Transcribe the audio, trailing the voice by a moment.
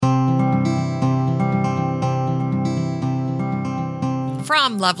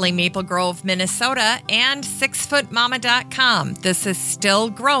From lovely Maple Grove, Minnesota, and sixfootmama.com, this is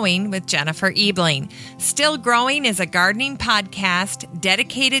Still Growing with Jennifer Ebling. Still Growing is a gardening podcast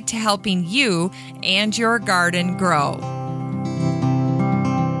dedicated to helping you and your garden grow.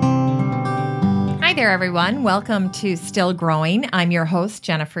 Hi there, everyone. Welcome to Still Growing. I'm your host,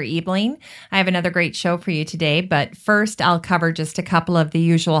 Jennifer Ebling. I have another great show for you today, but first I'll cover just a couple of the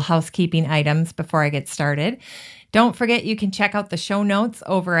usual housekeeping items before I get started. Don't forget you can check out the show notes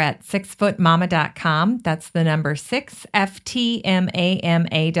over at sixfootmama.com. That's the number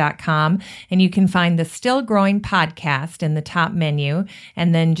 6FTMAMA.com. And you can find the Still Growing podcast in the top menu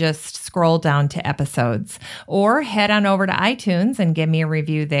and then just scroll down to episodes. Or head on over to iTunes and give me a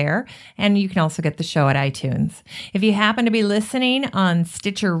review there. And you can also get the show at iTunes. If you happen to be listening on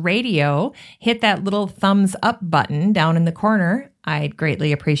Stitcher Radio, hit that little thumbs up button down in the corner. I'd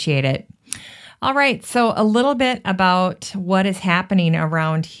greatly appreciate it. All right, so a little bit about what is happening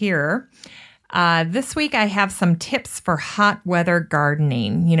around here. This week I have some tips for hot weather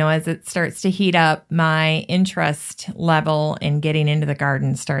gardening. You know, as it starts to heat up, my interest level in getting into the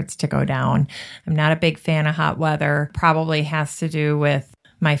garden starts to go down. I'm not a big fan of hot weather. Probably has to do with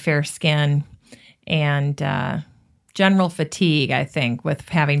my fair skin and general fatigue, I think, with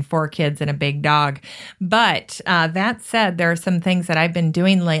having 4 kids and a big dog. But that said, there are some things that I've been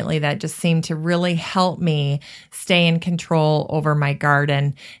doing lately that just seem to really help me stay in control over my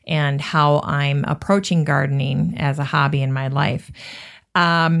garden and how I'm approaching gardening as a hobby in my life.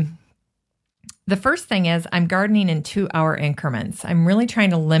 The first thing is I'm gardening in 2-hour increments. I'm really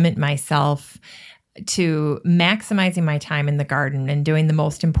trying to limit myself to maximizing my time in the garden and doing the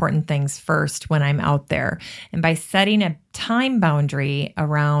most important things first when I'm out there. And by setting a time boundary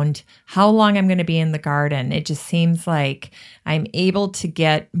around how long I'm going to be in the garden, it just seems like I'm able to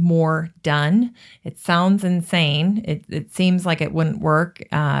get more done. It sounds insane. It seems like it wouldn't work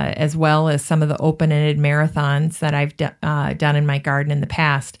as well as some of the open-ended marathons that I've done in my garden in the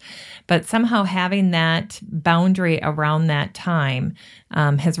past. But somehow having that boundary around that time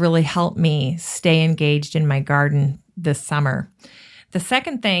has really helped me stay engaged in my garden this summer. The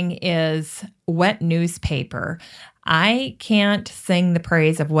second thing is wet newspaper. I can't sing the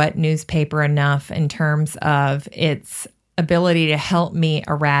praise of wet newspaper enough in terms of its ability to help me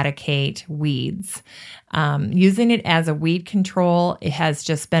eradicate weeds. Using it as a weed control, it has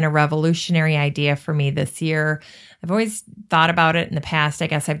just been a revolutionary idea for me this year. I've always thought about it in the past. I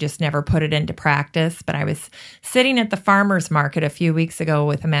guess I've just never put it into practice, but I was sitting at the farmer's market a few weeks ago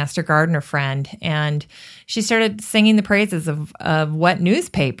with a master gardener friend, and she started singing the praises of wet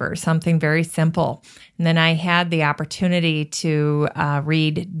newspaper, something very simple. And then I had the opportunity to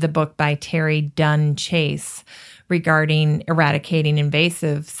read the book by Terry Dunn Chase regarding eradicating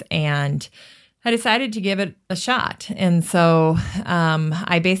invasives, and I decided to give it a shot. And so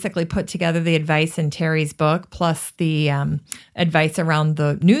I basically put together the advice in Terry's book plus the advice around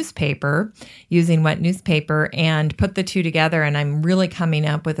the newspaper, using wet newspaper, and put the two together. And I'm really coming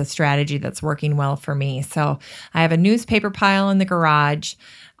up with a strategy that's working well for me. So I have a newspaper pile in the garage.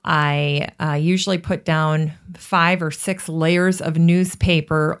 I usually put down 5 or 6 layers of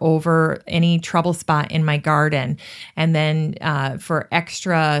newspaper over any trouble spot in my garden. And then for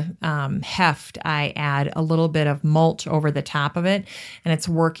extra heft, I add a little bit of mulch over the top of it. And it's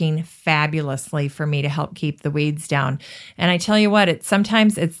working fabulously for me to help keep the weeds down. And I tell you what,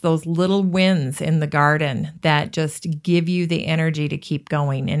 sometimes it's those little wins in the garden that just give you the energy to keep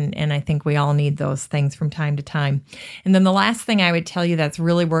going. And I think we all need those things from time to time. And then the last thing I would tell you that's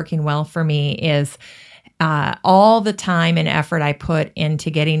really working well for me is all the time and effort I put into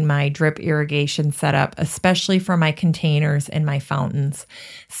getting my drip irrigation set up, especially for my containers and my fountains.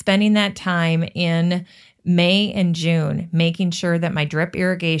 Spending that time in May and June, making sure that my drip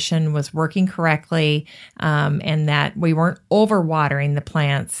irrigation was working correctly and that we weren't overwatering the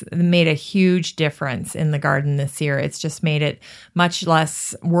plants, it made a huge difference in the garden this year. It's just made it much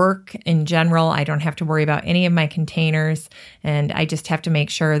less work in general. I don't have to worry about any of my containers, and I just have to make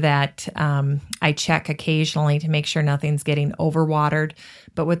sure that I check occasionally to make sure nothing's getting overwatered.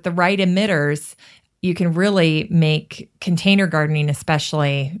 But with the right emitters, you can really make container gardening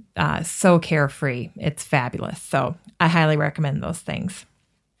especially so carefree. It's fabulous. So I highly recommend those things.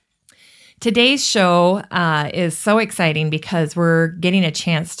 Today's show is so exciting because we're getting a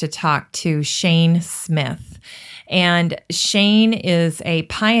chance to talk to Shane Smith. And Shane is a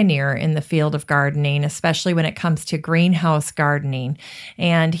pioneer in the field of gardening, especially when it comes to greenhouse gardening.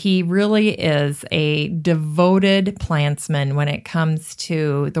 And he really is a devoted plantsman when it comes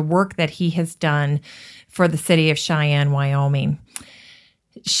to the work that he has done for the city of Cheyenne, Wyoming.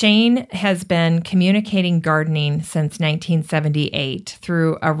 Shane has been communicating gardening since 1978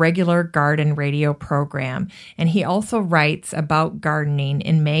 through a regular garden radio program, and he also writes about gardening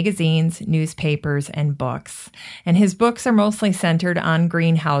in magazines, newspapers, and books. And his books are mostly centered on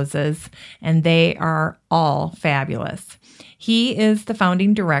greenhouses, and they are all fabulous. He is the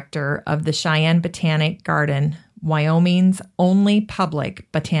founding director of the Cheyenne Botanic Garden, Wyoming's only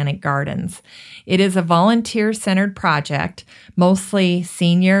public botanic gardens. It is a volunteer-centered project, mostly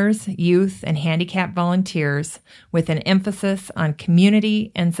seniors, youth, and handicapped volunteers, with an emphasis on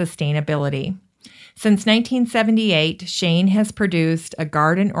community and sustainability. Since 1978, Shane has produced a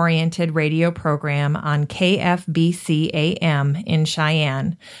garden-oriented radio program on KFBC AM in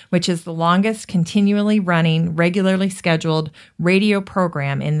Cheyenne, which is the longest continually running, regularly scheduled radio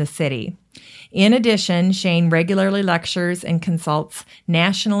program in the city. In addition, Shane regularly lectures and consults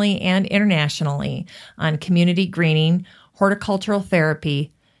nationally and internationally on community greening, horticultural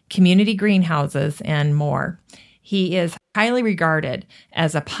therapy, community greenhouses, and more. He is highly regarded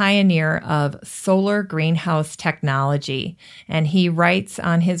as a pioneer of solar greenhouse technology, and he writes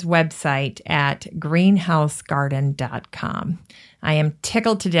on his website at greenhousegarden.com. I am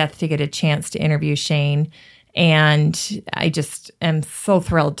tickled to death to get a chance to interview Shane, and I just am so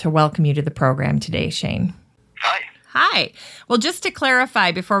thrilled to welcome you to the program today, Shane. Hi. Hi. Well, just to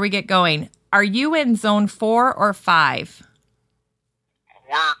clarify before we get going, are you in Zone 4 or 5?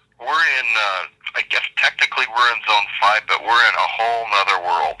 We're in, I guess technically we're in Zone 5, but we're in a whole nother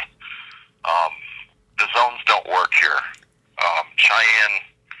world. The zones don't work here. Cheyenne,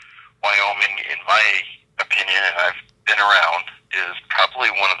 Wyoming, in my opinion, and I've been around, is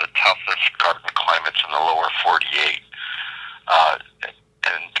probably one of the toughest garden climates in the lower 48.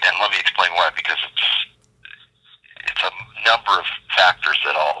 And let me explain why, because it's a number of factors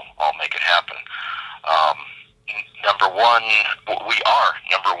that all make it happen. Number one, we are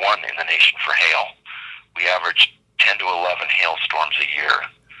number one in the nation for hail. We average 10 to 11 hailstorms a year.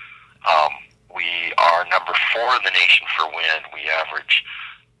 We are number 4 in the nation for wind. We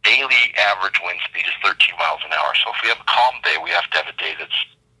daily average wind speed is 13 miles an hour. So if we have a calm day, we have to have a day that's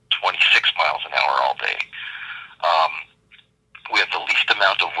 26 miles an hour all day. We have the least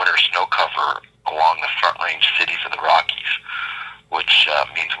amount of winter snow cover along the Front Range cities of the Rockies, which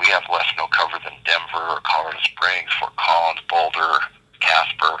means we have less snow cover than Denver or Colorado Springs, Fort Collins, Boulder,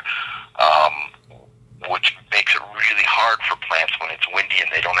 Casper, which makes it really hard for plants when it's windy and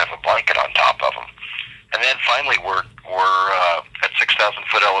they don't have a blanket on top of them. And then finally, we're at 6,000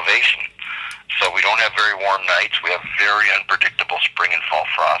 foot elevation, so we don't have very warm nights. We have very unpredictable spring and fall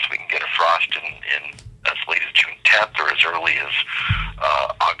frost. We can get a frost in as late as June 10th or as early as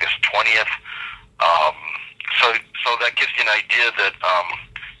August 20th. So that gives you an idea that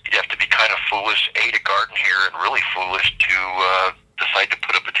you have to be kind of foolish, to garden here, and really foolish to decide to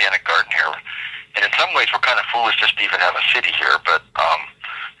put a botanic garden here. And in some ways, we're kind of foolish just to even have a city here, but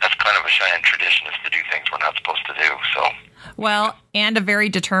that's kind of a Cheyenne tradition, is to do things we're not supposed to do. So, well, and a very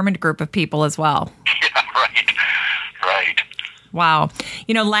determined group of people as well. Yeah, right. Wow.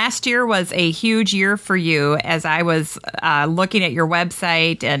 Last year was a huge year for you. As I was looking at your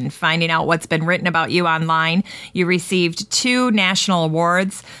website and finding out what's been written about you online, you received 2 national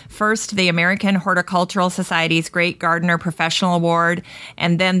awards. First, the American Horticultural Society's Great Gardener Professional Award,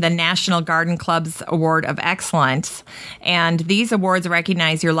 and then the National Garden Club's Award of Excellence. And these awards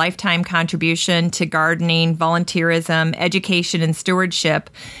recognize your lifetime contribution to gardening, volunteerism, education, and stewardship.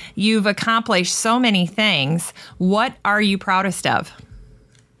 You've accomplished so many things. What are you proudest of?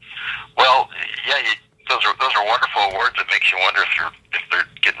 Well, yeah, those are wonderful awards. It makes you wonder if they're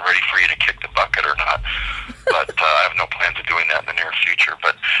getting ready for you to kick the bucket or not. But I have no plans of doing that in the near future.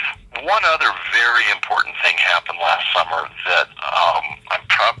 But one other very important thing happened last summer that I'm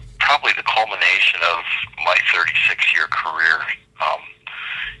probably the culmination of my 36-year career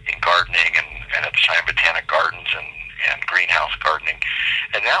in gardening and at the Cheyenne Botanic Gardens and greenhouse gardening.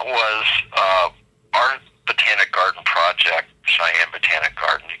 And that was our Botanic Garden Project, Cheyenne Botanic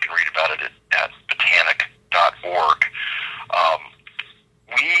Garden. You can read about it at botanic.org.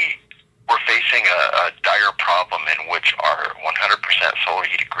 We were facing a dire problem in which our 100% solar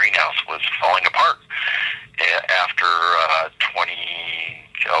heated greenhouse was falling apart after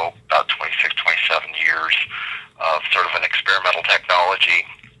about 26, 27 years of sort of an experimental technology.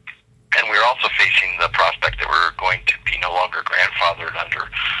 And we were also facing the prospect that we were going to be no longer grandfathered under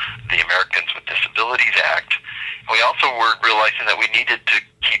the Americans with Disabilities Act. And we also were realizing that we needed to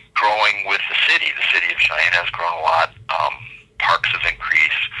keep growing with the city. The city of Cheyenne has grown a lot. Parks have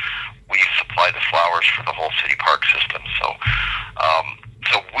increased. We supply the flowers for the whole city park system.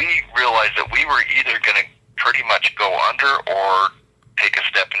 So we realized that we were either going to pretty much go under or take a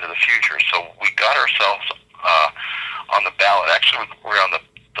step the future. So we got ourselves on the ballot. Actually, we're on the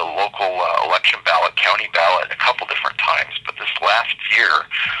local election ballot, county ballot, a couple different times. But this last year,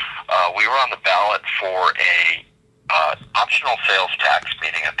 we were on the ballot for a optional sales tax,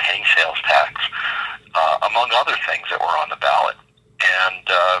 meaning a penny sales tax, among other things that were on the ballot. And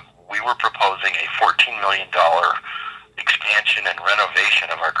we were proposing a $14 million expansion and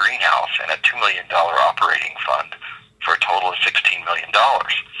renovation of our greenhouse and a $2 million operating fund for a total of $16 million.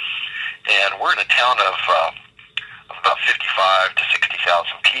 And we're in a town of about 55 to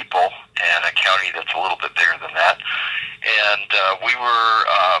 60,000 people and a county that's a little bit bigger than that. And we were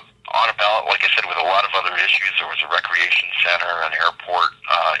on a ballot, like I said, with a lot of other issues. There was a recreation center, an airport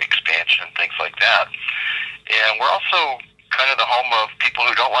expansion, things like that. And we're also kind of the home of people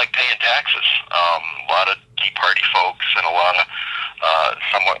who don't like paying taxes. A lot of Tea Party folks and a lot of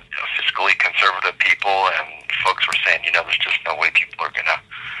somewhat fiscally conservative people, and folks were saying, there's just no way people are going to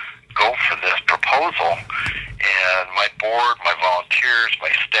go for this proposal. And my board, my volunteers,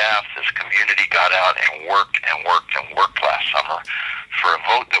 my staff, this community got out and worked last summer for a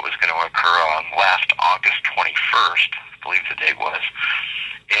vote that was going to occur on last August 21st, I believe the date was.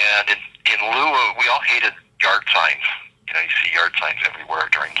 And in lieu of, we all hated yard signs. You see yard signs everywhere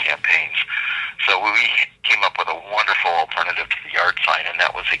during campaigns. So we came up with a wonderful alternative to the yard sign, and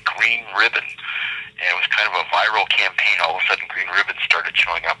that was a green ribbon. And it was kind of a viral campaign. All of a sudden, green ribbons started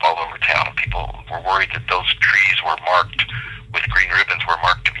showing up all over town. People were worried that those trees were marked with green ribbons, were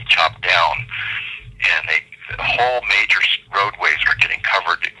marked to be chopped down. And the whole major roadways were getting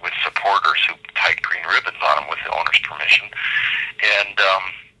covered with supporters who tied green ribbons on them with the owner's permission. And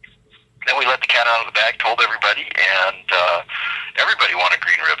then we let the cat out of the bag, told everybody, and everybody wanted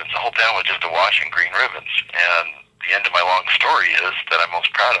green ribbons. The whole town was just awash in green ribbons. And the end of my long story is that I'm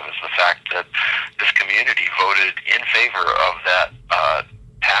most proud of is the fact that this community voted in favor of that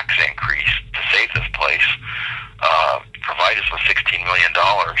tax increase to save this place, provide us with $16 million,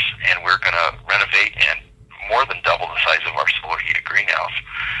 and we're going to renovate and more than double the size of our solar heated greenhouse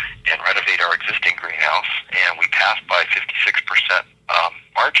and renovate our existing greenhouse. And we passed by 56%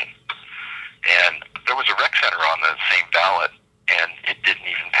 margin. And there was a rec center on the same ballot, and it didn't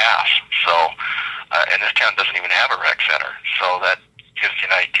even pass. So, and this town doesn't even have a rec center. So that gives you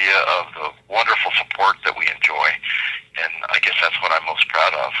an idea of the wonderful support that we enjoy. And I guess that's what I'm most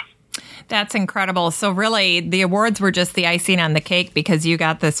proud of. That's incredible. So really, the awards were just the icing on the cake because you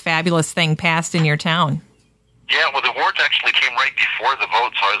got this fabulous thing passed in your town. Yeah, well, the awards actually came right before the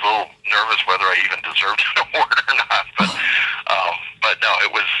vote, so I was a little nervous whether I even deserved an award or not. But no,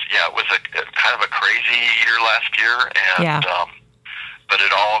 it was a kind of a crazy year last year, and but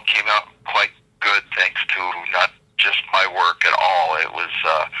it all came out quite good thanks to not just my work at all. It was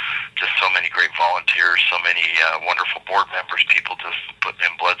just so many great volunteers, so many wonderful board members. People just put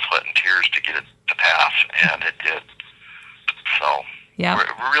in blood, sweat, and tears to get it to pass, and it did. So. Yeah.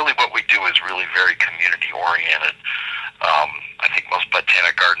 Really what we do is really very community-oriented. I think most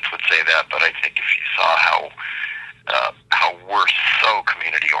botanic gardens would say that, but I think if you saw how we're so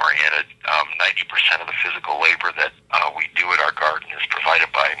community-oriented, 90% of the physical labor that we do at our garden is provided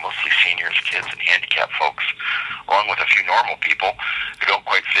by mostly seniors, kids, and handicapped folks, along with a few normal people who don't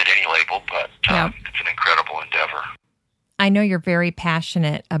quite fit any label, but it's an incredible endeavor. I know you're very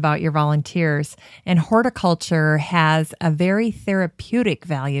passionate about your volunteers, and horticulture has a very therapeutic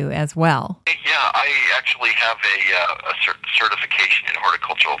value as well. Yeah, I actually have a certification in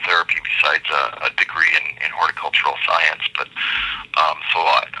horticultural therapy besides a degree in horticultural science. But so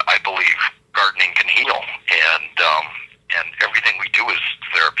I believe gardening can heal, and everything we do is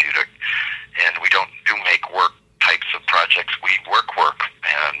therapeutic. And we don't do make work types of projects. We work,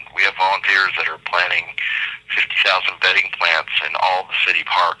 and we have volunteers that are planting 50,000 bedding plants in all the city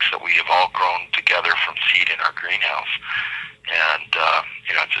parks that we have all grown together from seed in our greenhouse. And,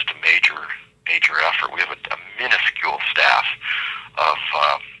 it's just a major effort. We have a minuscule staff of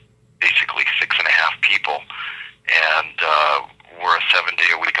basically 6.5 people, and we're a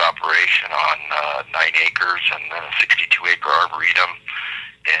 7-day-a-week operation on 9 acres and then a 62-acre arboretum.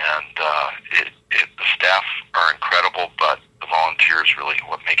 And the staff are incredible, but the volunteers really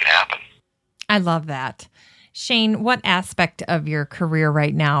what make it happen. I love that. Shane, what aspect of your career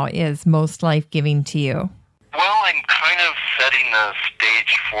right now is most life-giving to you? Well, I'm kind of setting the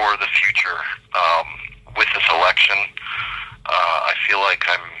stage for the future with this election. I feel like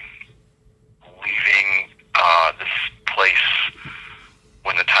I'm leaving this place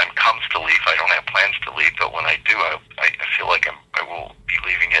when the time comes to leave. I don't have plans to leave, but when I do, I feel like I will be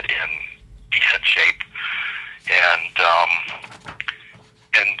leaving it in decent shape. And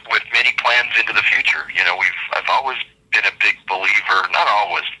with many plans into the future. I've always been a big believer, not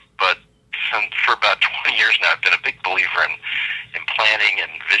always, years now, I've been a big believer in planning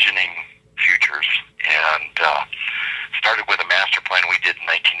and visioning futures, and started with a master plan we did in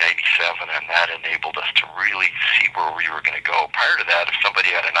 1997, and that enabled us to really see where we were going to go. Prior to that, if somebody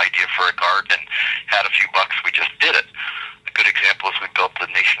had an idea for a garden and had a few bucks, we just did it. A good example is we built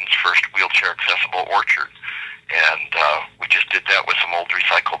the nation's first wheelchair-accessible orchard, and we just did that with some old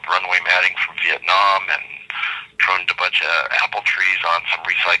recycled runway matting from Vietnam, and pruned a bunch of apple trees on some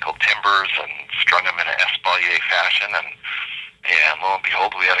recycled timbers and strung them in an espalier fashion, and lo and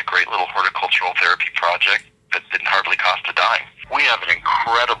behold, we had a great little horticultural therapy project that didn't hardly cost a dime. We have an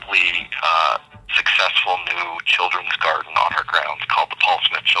incredibly successful new children's garden on our grounds called the Paul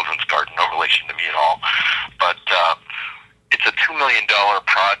Smith Children's Garden, no relation to me at all. But it's a $2 million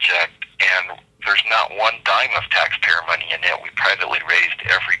project, and there's not one dime of taxpayer money in it. We privately raised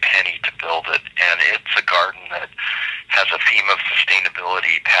every penny to build it, and it's a garden that has a theme of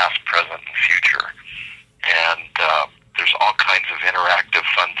sustainability, past, present, and future. And there's all kinds of interactive,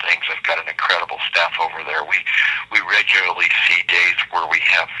 fun things. I've got an incredible staff over there. We regularly see days where we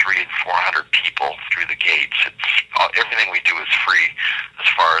have 300 and 400 people through the gates. It's everything we do is free as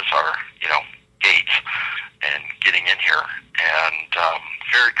far as our gates and getting in here. And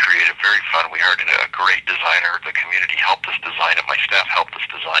very creative, very fun. We hired a great designer. The community helped us design it. My staff helped us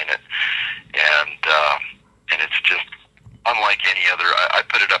design it, and it's just unlike any other. I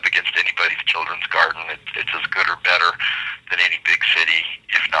put it up against anybody's children's garden. It's as good or better than any big city,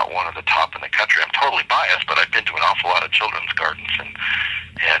 if not one of the top in the country. I'm totally biased, but I've been to an awful lot of children's gardens, and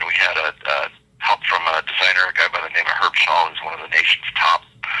we had a help from a designer, a guy by the name of Herb Shaw, who's one of the nation's top,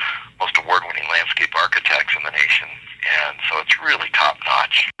 most award-winning landscape architects in the nation, and so it's really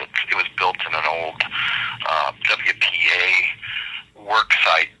top-notch. It was built in an old WPA work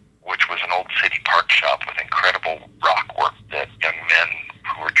site, which was an old city park shop with incredible rock work that young men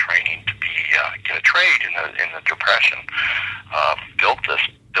who were training to get a trade in the Depression built this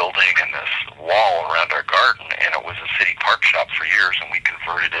building and this wall around our garden, and it was a city park shop for years, and we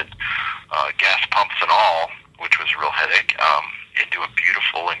converted it, gas pumps and all, which was a real headache, into a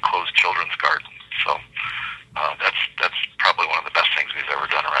beautiful enclosed children's garden. So that's probably one of the best things we've ever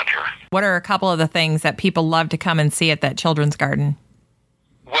done around here. What are a couple of the things that people love to come and see at that children's garden?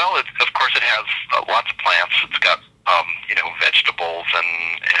 Well, of course, it has lots of plants. It's got, vegetables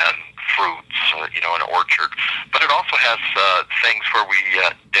and fruits, an orchard. But it also has things where we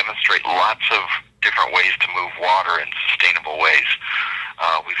demonstrate lots of different ways to move water in sustainable ways.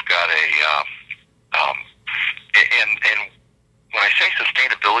 We've got and when I say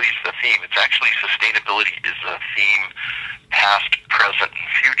sustainability is the theme, it's actually sustainability is the theme past, present, and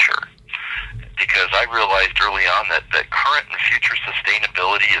future. Because I realized early on that current and future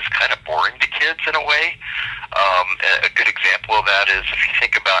sustainability is kind of boring to kids in a way. A good example of that is if you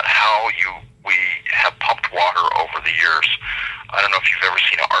think about how we have pumped water over the years. I don't know if you've ever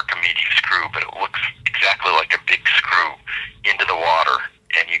seen an Archimedes screw, but it looks exactly like a big screw into the water,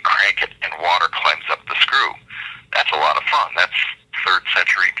 and you crank it and water climbs up the screw. That's a lot of fun. That's 3rd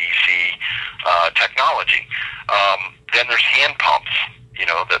century BC technology. Then there's hand pumps,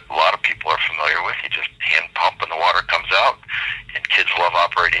 that a lot of people are familiar with. You just hand pump and the water comes out, and kids love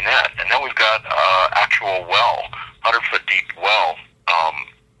operating that. And then we've got actual well, 100-foot deep well,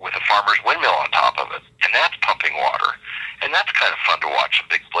 with a farmer's windmill on top of it, and that's pumping water. And that's kind of fun to watch,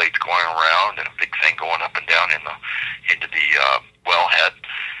 the big blades going around and a big thing going up and down into the wellhead.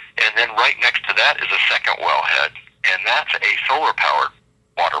 And then right next to that is a second wellhead, and that's a solar-powered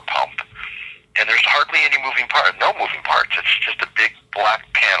water pump. And there's hardly any no moving parts. It's just a big black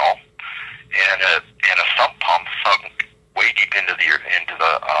panel and a sump pump sunk way deep into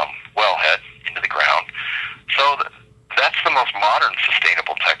the wellhead, into the ground. So that's the most modern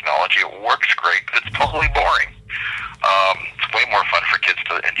sustainable technology. It works great, but it's totally boring. It's way more fun for kids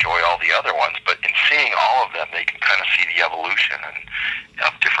to enjoy all the other ones, but in seeing all of them, they can kind of see the evolution and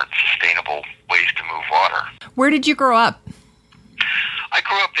of different sustainable ways to move water. Where did you grow up? I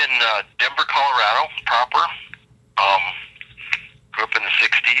grew up in Denver, Colorado, proper. Grew up in the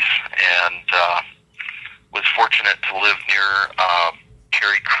 60s and was fortunate to live near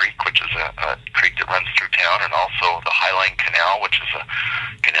Cherry Creek, which is a creek that runs through town, and also the Highline Canal, which is a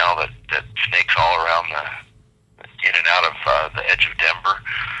canal that snakes all around in and out of the edge of Denver.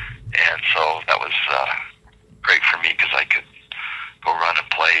 And so that was great for me because I could go run and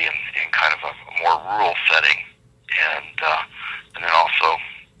play in kind of a more rural setting, and then also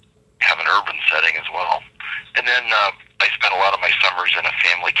have an urban setting as well. And then I spent a lot of my summers in a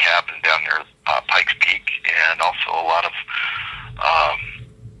family cabin down near Pikes Peak, and also a lot of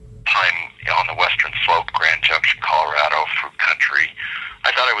time on the western slope, Grand Junction, Colorado, fruit country.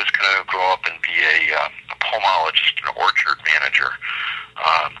 I thought I was going to grow up and be a homologist, an orchard manager,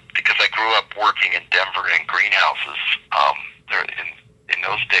 because I grew up working in Denver in greenhouses. There in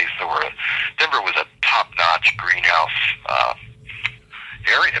those days, Denver was a top-notch greenhouse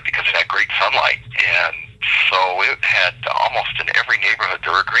area because it had great sunlight, and so it had almost in every neighborhood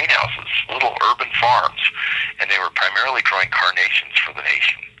there were greenhouses, little urban farms, and they were primarily growing carnations for the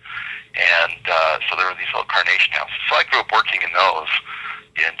nation. And so there were these little carnation houses. So I grew up working in those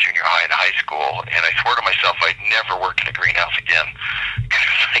in junior high and high school, and I swore to myself I'd never work in a greenhouse again because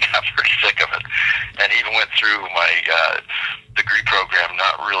I got pretty sick of it, and even went through my degree program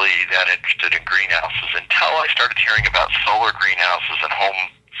not really that interested in greenhouses until I started hearing about solar greenhouses and home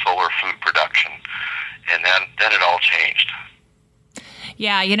solar food production, and then it all changed.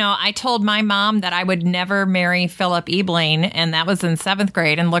 Yeah, I told my mom that I would never marry Philip Ebling, and that was in 7th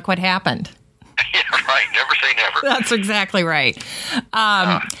grade, and look what happened. Yeah, right. Never say never. That's exactly right.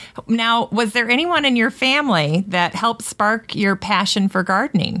 Now, was there anyone in your family that helped spark your passion for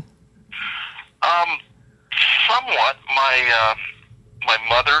gardening? Somewhat. My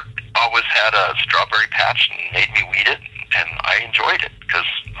mother always had a strawberry patch and made me weed it, and I enjoyed it because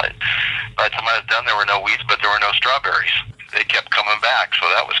by the time I was done, there were no weeds, but there were no strawberries. They kept coming back, so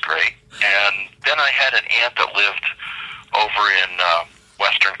that was great. And then I had an aunt that lived over in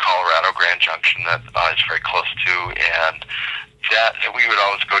western Colorado, Grand Junction, that I was very close to, and that we would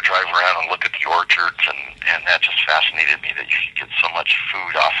always go drive around and look at the orchards, and that just fascinated me that you could get so much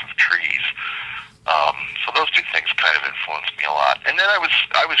food off of trees. So those two things kind of influenced me a lot. And then I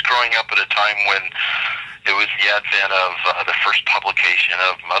was growing up at a time when it was the advent of the first publication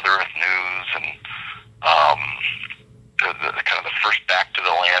of Mother Earth News, and the kind of the first Back to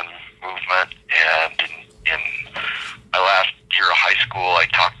the Land movement. And in my last year of high school, I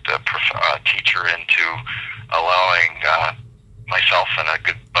talked a teacher into allowing myself and a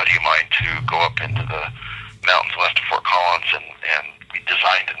good buddy of mine to go up into the mountains west of Fort Collins, and we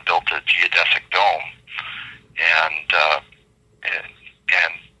designed and built a geodesic dome, and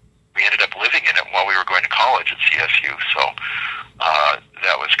we ended up living in it while we were going to college at CSU. So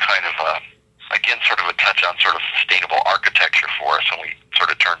that was kind of again sort of a touch on sort of sustainable architecture for us, and we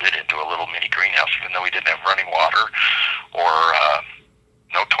sort of turned it into a little mini greenhouse, even though we didn't have running water or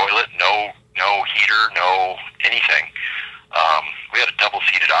no toilet, no heater, no anything. We had a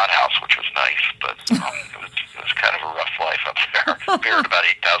double-seated outhouse, which was nice, but it was kind of a rough life up there. We were at about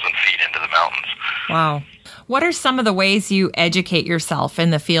 8,000 feet into the mountains. Wow. What are some of the ways you educate yourself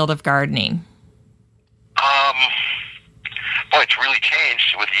in the field of gardening? Boy, it's really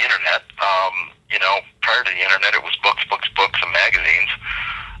changed with the internet. Prior to the internet, it was books, and magazines.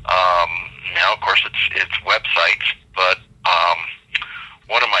 Now, of course, it's websites, but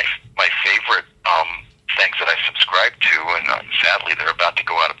one of my favorite things that I subscribe to, and sadly they're about to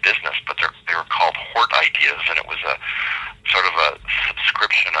go out of business, but they were called Hort Ideas, and it was a sort of a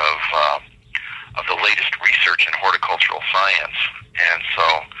subscription of the latest research in horticultural science, and so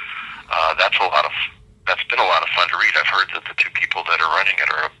that's been a lot of fun to read. I've heard that the two people that are running it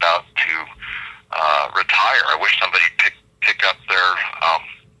are about to retire. I wish somebody pick up their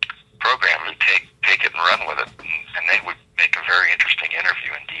program and take it and run with it, and they would make a very interesting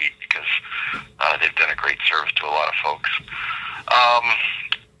interview indeed, because they've done a great service to a lot of folks.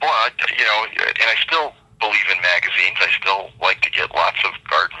 And I still believe in magazines. I still like to get lots of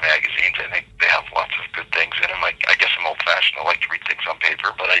garden magazines. I think they have lots of good things in them. I guess I'm old-fashioned. I like to read things on paper,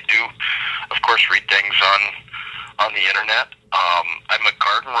 but I do, of course, read things on the internet. I'm a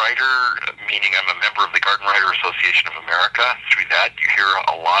garden writer, meaning I'm a member of the Garden Writer Association of America. Through that, you hear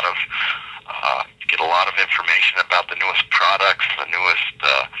get a lot of information about the newest products, the newest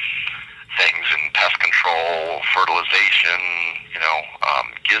things in pest control, fertilization,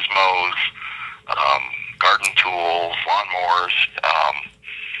 gizmos, garden tools, lawnmowers,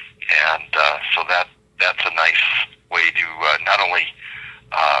 and so that's a nice way to not only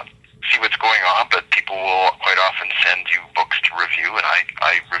see what's going on, but people will quite often send you books to review, and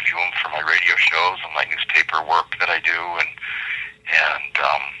I review them for my radio shows and my newspaper work that I do, and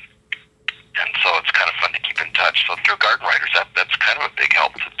so it's kind of fun to keep in touch. So through Garden Writers, that's kind of a big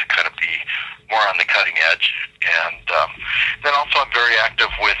help to kind of be more on the cutting edge. And then also I'm very active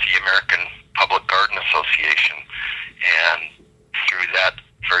with the American Public Garden Association, and through that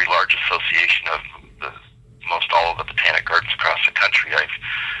very large association of most all of the botanic gardens across the country,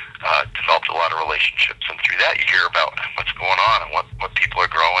 I've developed a lot of relationships, and through that you hear about what's going on and what people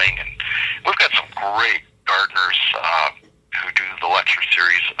are growing. And we've got some great gardeners who do the lecture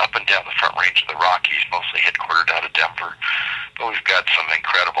series up and down the Front Range of the Rockies, mostly headquartered out of Denver. But we've got some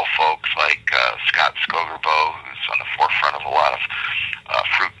incredible folks like Scott Skogerbo, who's on the forefront of a lot of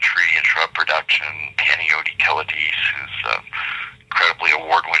fruit, tree, and shrub production. production, Panayote Kelladis, who's incredibly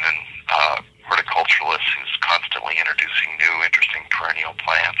award-winning horticulturalist who's constantly introducing new, interesting perennial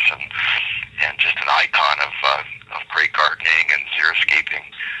plants, and just an icon of great gardening and xeriscaping.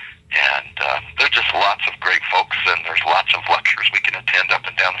 And there's just lots of great folks, and there's lots of lectures we can attend up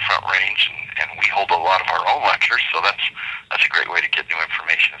and down the Front Range, and we hold a lot of our own lectures, so that's a great way to get new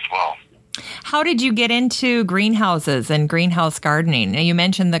information as well. How did you get into greenhouses and greenhouse gardening? Now, you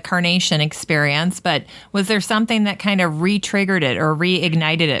mentioned the carnation experience, but was there something that kind of re-triggered it or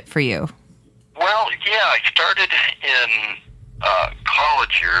reignited it for you? Well, yeah, I started in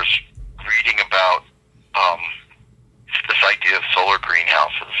college years reading about this idea of solar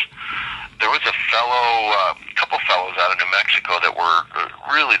greenhouses. There was a couple fellows out of New Mexico that were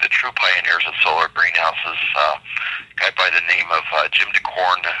really the true pioneers of solar greenhouses. A guy by the name of Jim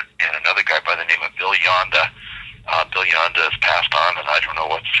DeCorn and another guy by the name of Bill Yonda. Bill Yonda has passed on, and I don't know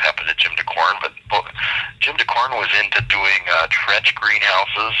what's happened to Jim DeCorn, but Jim DeCorn was into doing trench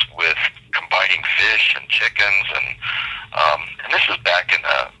greenhouses with combining fish and chickens, and this is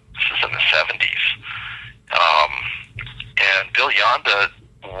in the 70s. And Bill Yonda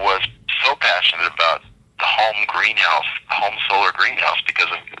was so passionate about the home greenhouse, home solar greenhouse, because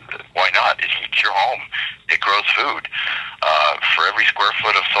why not? It heats your home. It grows food. For every square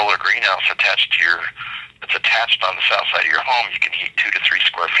foot of solar greenhouse that's attached on the south side of your home, you can heat 2 to 3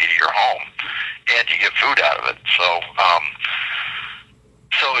 square feet of your home, and you get food out of it. So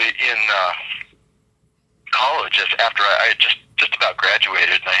in college, after I had just about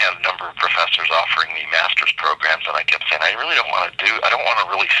graduated, and I had a number of professors offering me master's programs, and I kept saying, I don't want to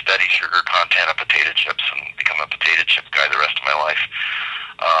really study sugar content of potato chips and become a potato chip guy the rest of my life.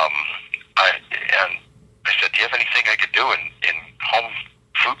 I said, do you have anything I could do in home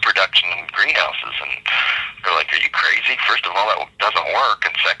food production and greenhouses? And they're like, are you crazy? First of all, that doesn't work,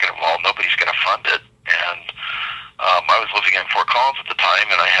 and second of all, nobody's going to fund it. And I was living in Fort Collins at the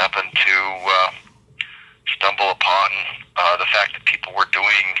time, and I happened to stumble upon the fact that people were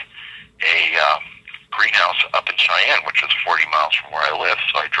doing a greenhouse up in Cheyenne, which was 40 miles from where I live.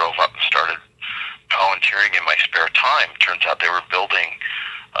 So I drove up and started volunteering in my spare time. Turns out they were doing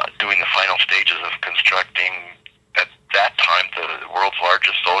the final stages of constructing, at that time, the world's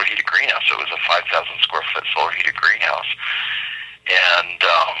largest solar heated greenhouse. It was a 5,000 square foot solar heated greenhouse. And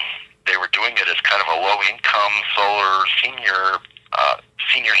they were doing it as kind of a low income solar senior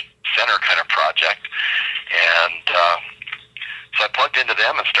center kind of project. And so I plugged into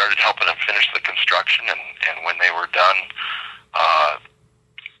them and started helping them finish the construction. And when they were done,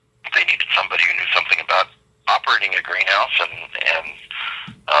 they needed somebody who knew something about operating a greenhouse, and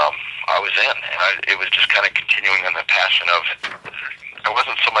I was in. And it was just kind of continuing on the passion of, I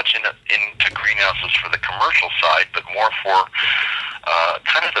wasn't so much into greenhouses for the commercial side, but more for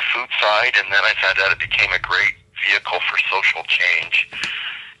kind of the food side. And then I found out it became a great vehicle for social change.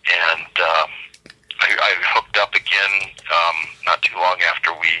 And I hooked up again not too long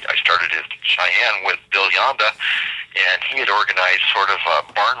after I started at Cheyenne with Bill Yonda, and he had organized sort of a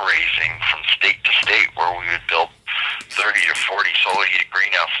barn raising from state to state where we would build 30 to 40 solar heated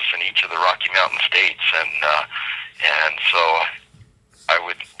greenhouses in each of the Rocky Mountain states. And so I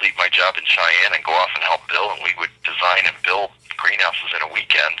would leave my job in Cheyenne and go off and help Bill, and we would design and build greenhouses in a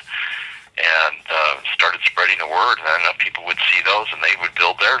weekend, and started spreading the word. And then people would see those, and they would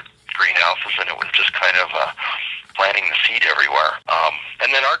build their greenhouses, and it was just kind of planting the seed everywhere.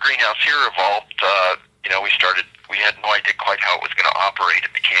 And then our greenhouse here evolved. We had no idea quite how it was going to operate.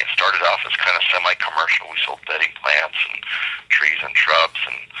 It started off as kind of semi-commercial. We sold bedding plants and trees and shrubs,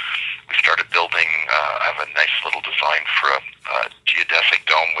 and we started building. I have a nice little design for a geodesic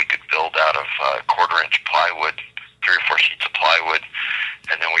dome we could build out of 1/4-inch plywood, 3 or 4 sheets of plywood,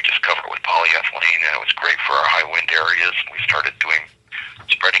 and then we just covered it with polyethylene, and it was great for our high wind areas. And we started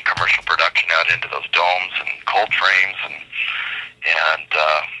spreading commercial production out into those domes and cold frames, and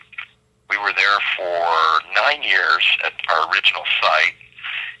we were there for 9 years at our original site.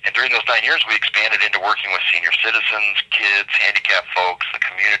 And during those 9 years, we expanded into working with senior citizens, kids, handicapped folks, the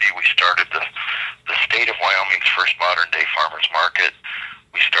community. We started the state of Wyoming's first modern-day farmers market.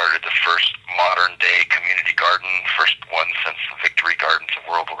 We started the first modern-day community garden, first one since the Victory Gardens of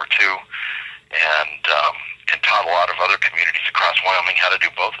World War II, and taught a lot of other communities across Wyoming how to do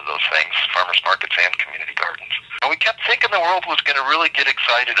both of those things, farmers markets and community gardens. And we kept thinking the world was going to really get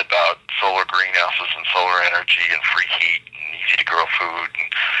excited about solar greenhouses and solar energy and free heat and easy-to-grow food,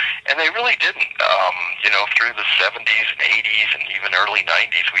 and they really didn't. Through the 70s and 80s and even early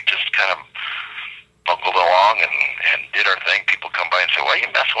 90s, we just kind of bungled along and did our thing. People come by and say, why are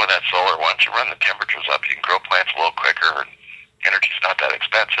you messing with that solar? Why don't you run the temperatures up? You can grow plants a little quicker, and energy's not that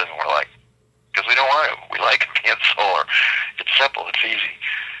expensive. And we're like, because we don't want it. We like it being solar. It's simple. It's easy.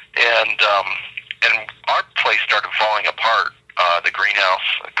 And our place started falling apart. The greenhouse,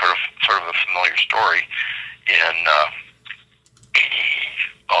 sort of a familiar story, in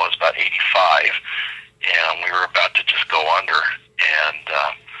it was about 85, and we were about to just go under.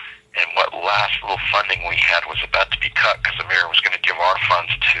 And what last little funding we had was about to be cut because the mayor was going to give our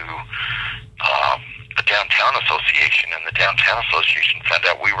funds to the Downtown Association, and the Downtown Association found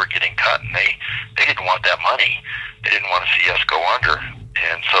out we were getting cut, and they didn't want that money. They didn't want to see us go under.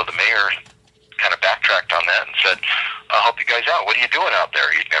 And so the mayor kind of backtracked on that and said, I'll help you guys out. What are you doing out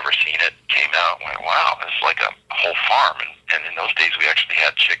there? You'd never seen it. Came out and went, wow, this is like a whole farm. And in those days, we actually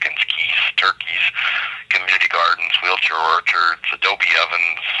had chickens, geese, turkeys, community gardens, wheelchair orchards, adobe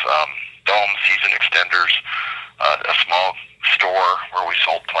ovens, domes, season extenders, a small store where we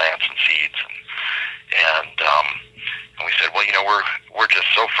sold plants and seeds. And we said, well, we're just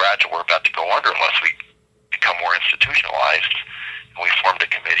so fragile, we're about to go under unless we become more institutionalized. And we formed a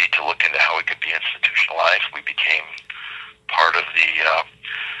committee to look into how we could be institutionalized. We became part of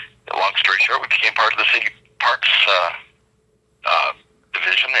long story short, we became part of the city parks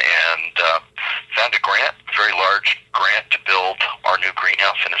division, and found a grant, a very large grant, to build our new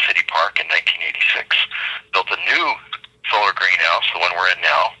greenhouse in a city park in 1986. Built a new solar greenhouse, the one we're in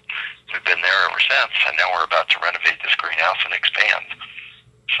now. We've been there ever since, and now we're about to renovate this greenhouse and expand.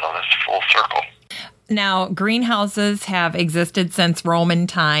 So that's full circle. Now, greenhouses have existed since Roman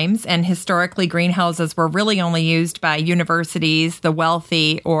times, and historically greenhouses were really only used by universities, the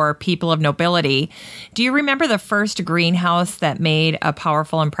wealthy, or people of nobility. Do you remember the first greenhouse that made a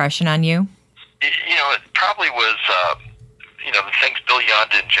powerful impression on you? It probably was, the things Bill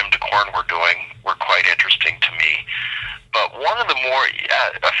Yonda and Jim DeCorn were doing were quite interesting to me. But one of the more,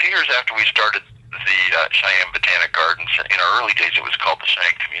 a few years after we started the Cheyenne Botanic Gardens, in our early days it was called the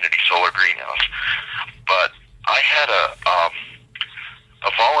Cheyenne Community Solar Greenhouse. But I had a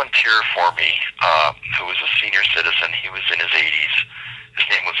volunteer for me who was a senior citizen. He was in his 80s. His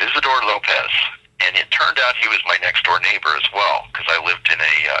name was Isidore Lopez, and it turned out he was my next door neighbor as well, because I lived in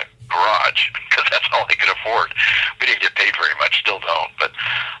a garage, because that's all I could afford. We didn't get paid very much, still don't, but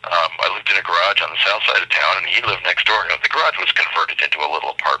I lived in a garage on the south side of town, and he lived next door. The garage was converted into a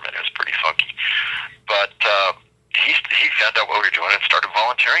little apartment. It was pretty funky. But he found out what we were doing and started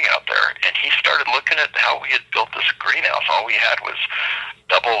volunteering out there, and he started looking at how we had built this greenhouse. All we had was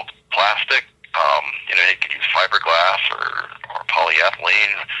double plastic, you could use fiberglass or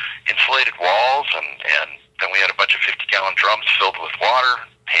polyethylene, insulated walls, and then we had a bunch of 50-gallon drums filled with water,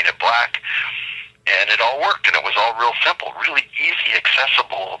 painted black, and it all worked, and it was all real simple, really easy,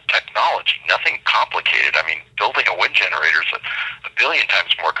 accessible technology, nothing complicated. I mean, building a wind generator is a billion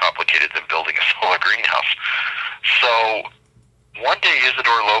times more complicated than building a solar greenhouse. So one day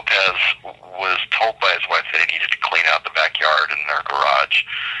Isidore Lopez was told by his wife that he needed to clean out the backyard and their garage,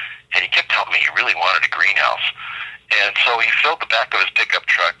 and he kept telling me he really wanted a greenhouse. And so he filled the back of his pickup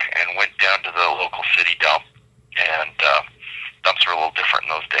truck and went down to the local city dump, and dumps were a little different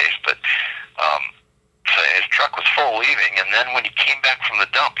in those days, but so his truck was full leaving, and then when he came back from the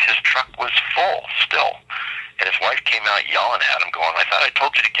dump, his truck was full still. And his wife came out yelling at him, going, I thought I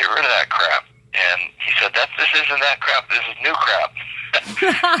told you to get rid of that crap. And he said, this isn't that crap, this is new crap.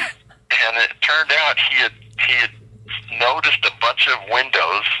 And it turned out he had noticed a bunch of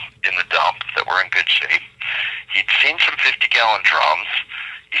windows in the dump that were in good shape. He'd seen some 50-gallon drums.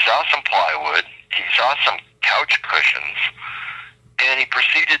 He saw some plywood. He saw some couch cushions. And he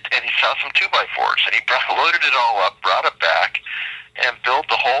proceeded, and he saw some 2x4s, and he loaded it all up, brought it back, and built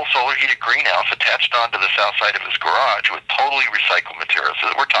the whole solar-heated greenhouse attached onto the south side of his garage with totally recycled materials. So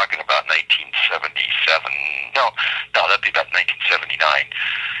we're talking about 1977. No, that'd be about 1979.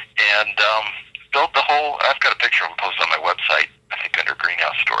 And built the whole, I've got a picture of him posted on my website, I think under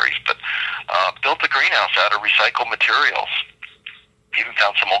Greenhouse Stories, but built the greenhouse out of recycled materials. He even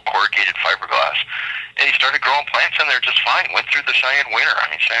found some old corrugated fiberglass. And he started growing plants in there just fine. Went through the Cheyenne winter. I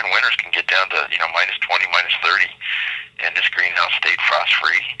mean, Cheyenne winters can get down to, minus 20, minus 30. And his greenhouse stayed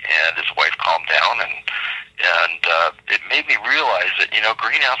frost-free. And his wife calmed down. And it made me realize that,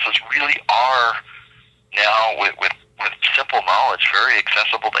 greenhouses really are now, with simple knowledge, very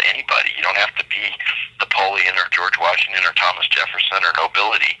accessible to anybody. You don't have to be Napoleon or George Washington or Thomas Jefferson or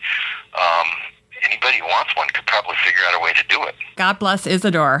nobility. Anybody who wants one could probably figure out a way to do it. God bless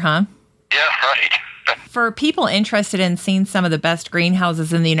Isidore, huh? Yeah, right. For people interested in seeing some of the best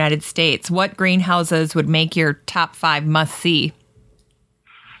greenhouses in the United States, what greenhouses would make your top 5 must-see?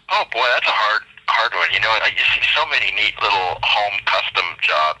 Oh, boy, that's a hard one. You see so many neat little home custom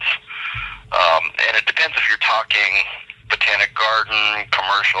jobs. And it depends if you're talking botanic garden,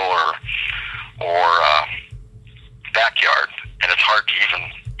 commercial, or backyard, and it's hard to even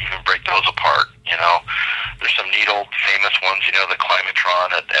break those apart. There's some neat old famous ones. The Climatron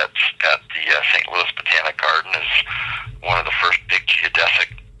at the St. Louis Botanic Garden is one of the first big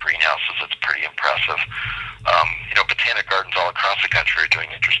geodesic greenhouses. It's pretty impressive. Botanic gardens all across the country are doing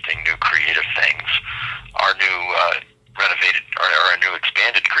interesting new creative things. Our new renovated or our new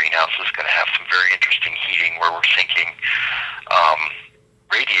expanded greenhouse is going to have some very interesting heating, where we're sinking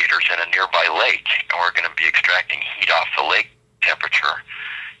radiators in a nearby lake, and we're going to be extracting heat off the lake temperature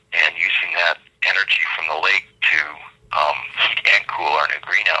and using that energy from the lake to heat and cool our new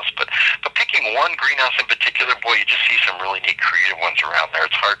greenhouse. But picking one greenhouse in particular, boy, you just see some really neat creative ones around there.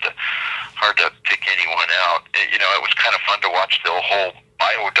 It's hard to pick anyone out. It was kind of fun to watch the whole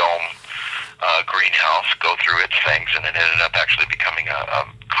biodome greenhouse go through its things, and it ended up actually becoming a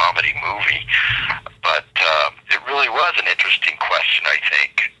comedy movie. But it really was an interesting question, I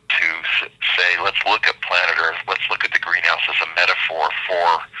think, to say, let's look at planet Earth, let's look at the greenhouse as a metaphor for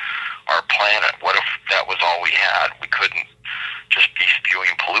our planet. What if that was all we had? We couldn't just be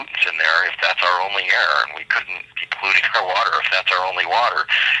spewing pollutants in there if that's our only air, and we couldn't be polluting our water if that's our only water.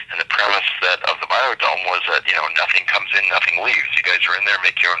 And the premise of the biodome was that, nothing comes in, nothing leaves. You guys are in there,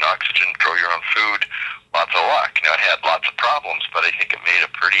 make your own oxygen, grow your own food, lots of luck. It had lots of problems, but I think it made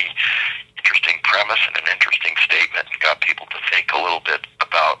a pretty interesting premise and an interesting statement, and got people to think a little bit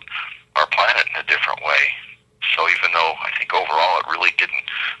about our planet in a different way. So even though I think overall it really didn't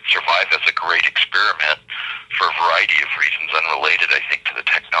survive as a great experiment for a variety of reasons unrelated, I think, to the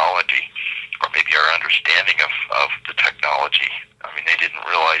technology or maybe our understanding of the technology. I mean, they didn't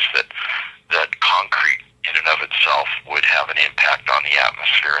realize that concrete in and of itself would have an impact on the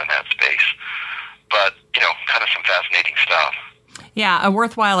atmosphere in that space. But, kind of some fascinating stuff. Yeah, a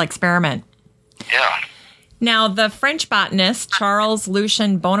worthwhile experiment. Yeah. Now, the French botanist Charles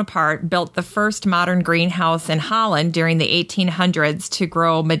Lucien Bonaparte built the first modern greenhouse in Holland during the 1800s to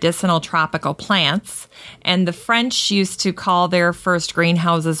grow medicinal tropical plants. And the French used to call their first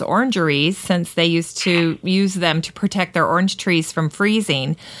greenhouses orangeries, since they used to use them to protect their orange trees from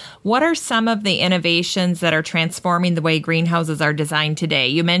freezing. What are some of the innovations that are transforming the way greenhouses are designed today?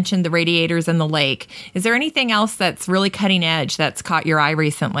 You mentioned the radiators in the lake. Is there anything else that's really cutting edge that's caught your eye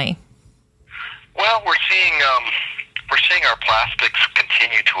recently? Well, we're seeing our plastics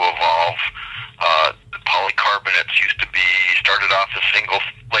continue to evolve. The polycarbonates started off a single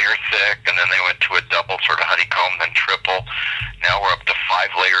layer thick, and then they went to a double sort of honeycomb, then triple. Now we're up to 5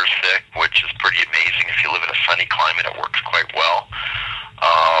 layers thick, which is pretty amazing. If you live in a sunny climate, it works quite well.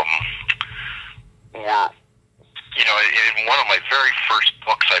 In one of my very first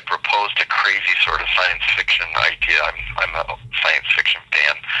books, I proposed a crazy sort of science fiction idea. I'm a science fiction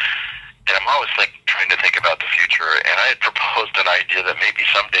fan. And I'm always trying to think about the future, and I had proposed an idea that maybe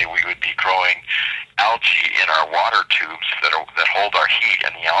someday we would be growing algae in our water tubes that hold our heat,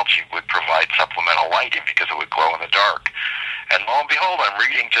 and the algae would provide supplemental lighting because it would glow in the dark. And lo and behold, I'm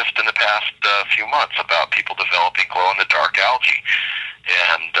reading just in the past few months about people developing glow-in-the-dark algae.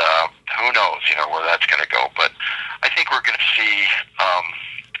 And who knows, where that's going to go. But I think we're going to see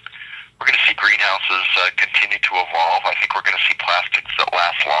greenhouses continue to evolve. I think we're going to see plastics that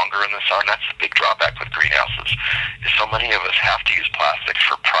last longer in the sun. That's the big drawback with greenhouses, is so many of us have to use plastics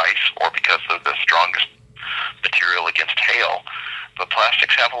for price or because they're the strongest material against hail. But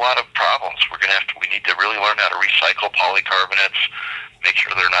plastics have a lot of problems. We need to really learn how to recycle polycarbonates, make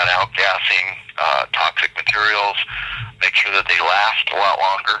sure they're not outgassing toxic materials, make sure that they last a lot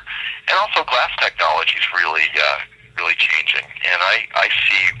longer. And also glass technology is really changing. And I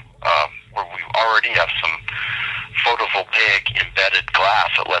see where we already have some photovoltaic embedded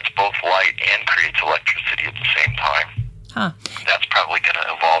glass that lets both light and creates electricity at the same time. Huh. That's probably going to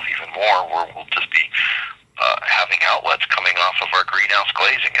evolve even more, where we'll just be having outlets coming off of our greenhouse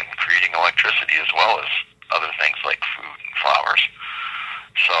glazing and creating electricity as well as other things like food and flowers.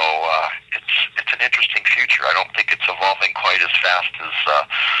 So it's an interesting future. I don't think it's evolving quite as fast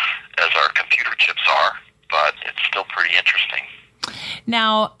as our computer chips are, but it's still pretty interesting.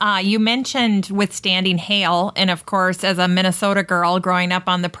 Now, you mentioned withstanding hail, and of course, as a Minnesota girl growing up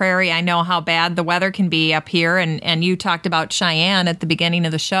on the prairie, I know how bad the weather can be up here, and you talked about Cheyenne at the beginning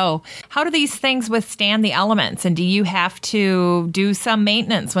of the show. How do these things withstand the elements, and do you have to do some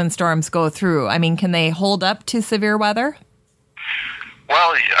maintenance when storms go through? I mean, can they hold up to severe weather?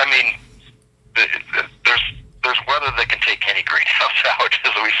 Well, I mean, there's weather that can take any greenhouse out,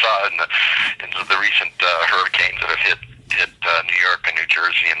 as we saw in the recent hurricanes that have hit New York and New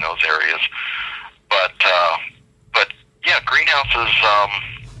Jersey and those areas. But yeah, greenhouses,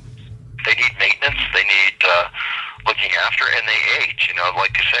 they need maintenance. They need looking after, and they age.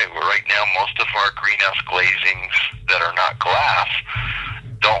 Like you say, right now most of our greenhouse glazings that are not glass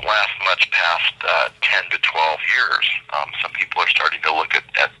don't last much past 10 to 12 years. Some people are starting to look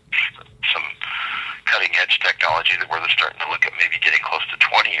at some cutting-edge technology where they're starting to look at maybe getting close to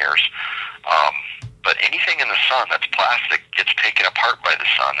 20 years. But anything in the sun that's plastic gets taken apart by the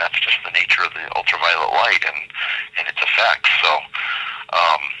sun. That's just the nature of the ultraviolet light and its effects. So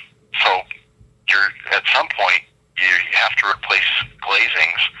you're at some point you have to replace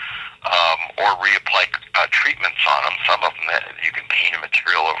glazings or reapply treatments on them. Some of them that you can paint a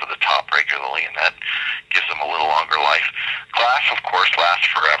material over the top regularly, and that gives them a little longer life. Glass, of course, lasts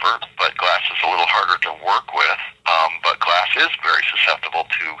forever, but glass is a little harder to work with. But glass is very susceptible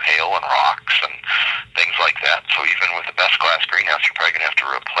to hail and rocks and things like that. So even with the best glass greenhouse, you're probably going to have to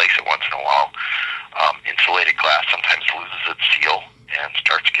replace it once in a while. Insulated glass sometimes loses its seal and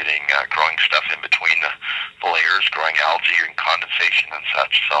starts getting growing stuff in between the layers, growing algae and condensation and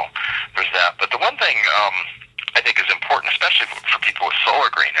such. So there's that. But the one thing I think is important, especially for people with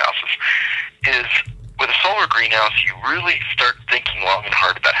solar greenhouses, is with a solar greenhouse, you really start thinking long and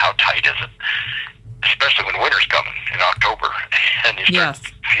hard about how tight is it, especially when winter's coming in October, and you start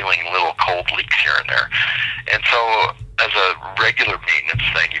feeling little cold leaks here and there. And so as a regular maintenance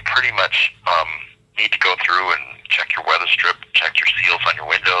thing, you pretty much need to go through and check your weather strip, check your seals on your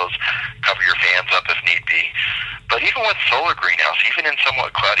windows, cover your fans up if need be. But even with solar greenhouse, even in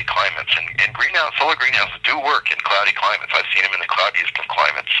somewhat cloudy climates, and solar greenhouses do work in cloudy climates. I've seen them in the cloudiest of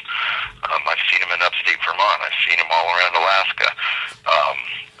climates. I've seen them in upstate Vermont. I've seen them all around Alaska.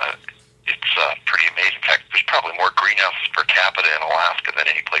 It's pretty amazing. In fact, there's probably more greenhouses per capita in Alaska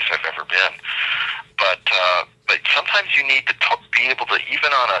than any place I've ever been. But sometimes you need to be able to,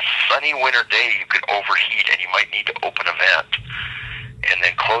 even on a sunny winter day, you could overheat, and you might need to open a vent and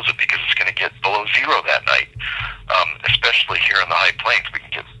then close it because it's going to get below zero that night. Especially here in the high plains, we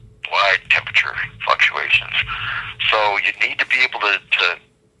can get wide temperature fluctuations. So you need to be able to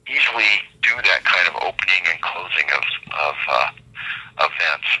easily do that kind of opening and closing of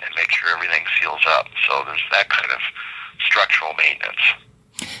vents and make sure everything seals up. So there's that kind of structural maintenance.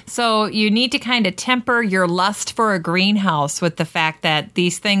 So you need to kind of temper your lust for a greenhouse with the fact that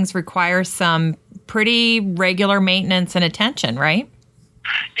these things require some pretty regular maintenance and attention, right?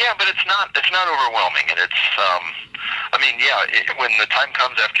 Yeah, but it's not overwhelming, and it's when the time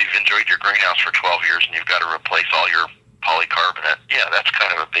comes after you've enjoyed your greenhouse for 12 years and you've got to replace all your polycarbonate, that's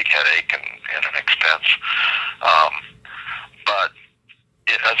kind of a big headache and an expense. But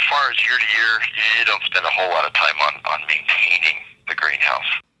as far as year to year, you don't spend a whole lot of time on maintaining the greenhouse.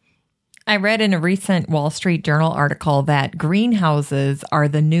 I read in a recent Wall Street Journal article that greenhouses are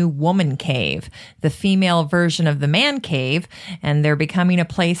the new woman cave, the female version of the man cave, and they're becoming a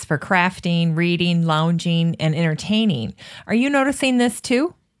place for crafting, reading, lounging, and entertaining. Are you noticing this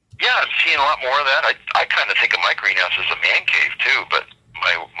too? Yeah, I'm seeing a lot more of that. I kind of think of my greenhouse as a man cave too, but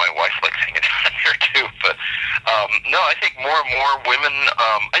my wife likes hanging out here too. But no, I think more and more women.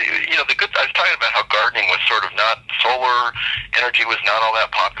 I was talking about how gardening was sort of not, solar energy was not all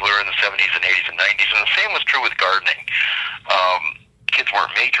that popular in the 70s and 80s and 90s, and the same was true with gardening. Kids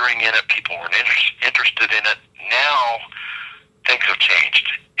weren't majoring in it. People weren't interested in it. Now things have changed,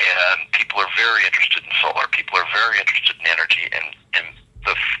 and people are very interested in solar. People are very interested in energy, and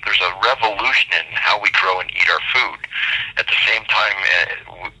there's a revolution in how we grow and eat our food. At the same time,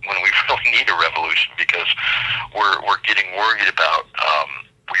 when we really need a revolution, because we're getting worried about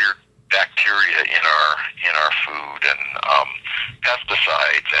weird bacteria in our food and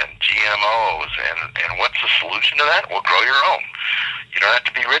pesticides and GMOs, and what's the solution to that? Well, grow your own. You don't have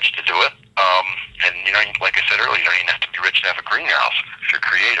to be rich to do it, and like I said earlier, you don't even have to be rich to have a greenhouse if you're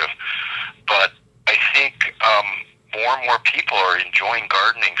creative. But I think more and more people are enjoying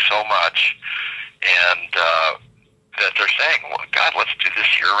gardening so much, and that they're saying, well, God, let's do this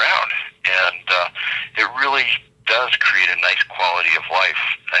year round. And it really does create a nice quality of life.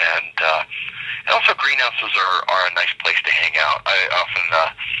 And also greenhouses are a nice place to hang out. I often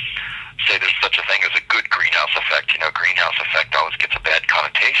say there's such a thing as a good greenhouse effect. Greenhouse effect always gets a bad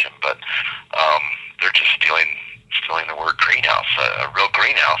connotation, but they're just stealing the word greenhouse. A real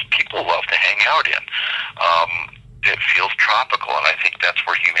greenhouse, people love to hang out in. It feels tropical, and I think that's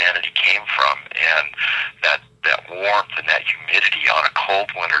where humanity came from. And that warmth and that humidity on a cold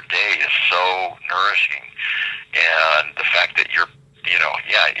winter day is so nourishing. And the fact that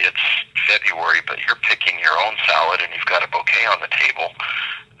it's February, but you're picking your own salad and you've got a bouquet on the table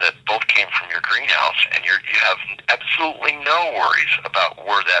that both came from your greenhouse, and you have absolutely no worries about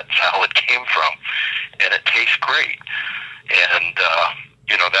where that salad came from, and it tastes great. And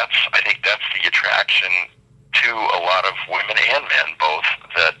I think that's the attraction to a lot of women and men both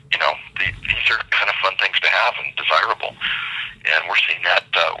that, these are kind of fun things to have and desirable. And we're seeing that,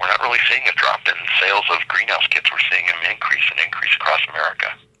 we're not really seeing a drop in sales of greenhouse kits. We're seeing an increase across America.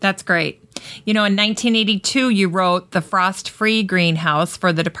 That's great. In 1982, you wrote The Frost-Free Greenhouse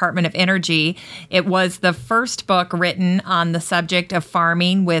for the Department of Energy. It was the first book written on the subject of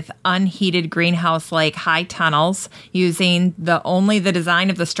farming with unheated greenhouse-like high tunnels, using only the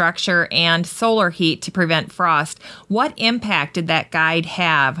design of the structure and solar heat to prevent frost. What impact did that guide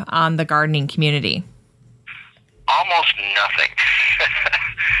have on the gardening community? Almost nothing.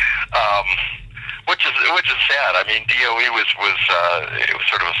 Which is sad. I mean, DOE was it was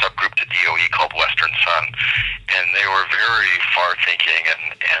sort of a subgroup to DOE called Western Sun, and they were very far thinking.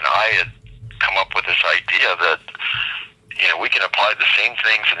 And I had come up with this idea that we can apply the same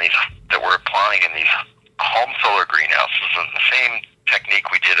things that we're applying in these home solar greenhouses, and the same technique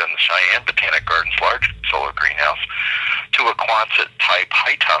we did in the Cheyenne Botanic Gardens large solar greenhouse to a Quonset type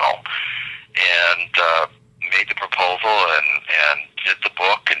high tunnel, and made the proposal and did the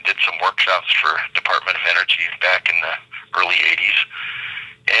book and did some workshops for Department of Energy back in the early 80s.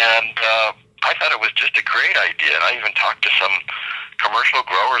 And I thought it was just a great idea. And I even talked to some commercial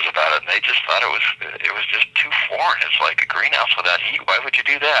growers about it, and they just thought it was just too foreign. It's like a greenhouse without heat. Why would you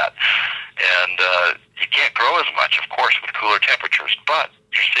do that? And you can't grow as much, of course, with cooler temperatures, but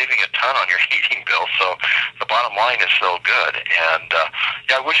you're saving a ton on your heating bill. So the bottom line is still good. And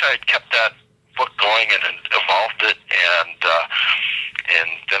I wish I had kept that book going and evolved it, and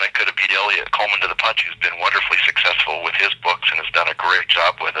then I could have beat Elliot Coleman to the punch, who's been wonderfully successful with his books and has done a great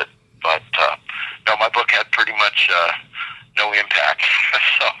job with it. But no, my book had pretty much no impact.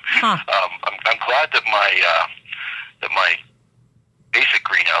 So I'm glad that my basic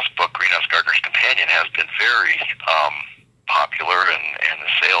greenhouse book, Greenhouse Gardener's Companion, has been very popular, and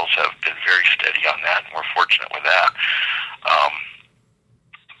the sales have been very steady on that, and we're fortunate with that.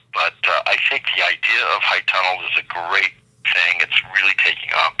 But I think the idea of high tunnels is a great thing. It's really taking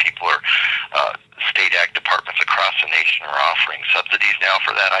off. People are, state ag departments across the nation are offering subsidies now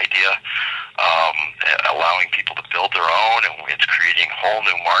for that idea, allowing people to build their own, and it's creating whole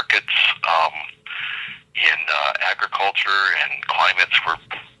new markets in agriculture and climates where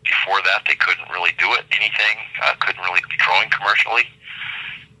before that they couldn't really do anything, couldn't really be growing commercially.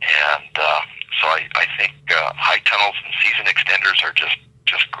 And so I think high tunnels and season extenders are just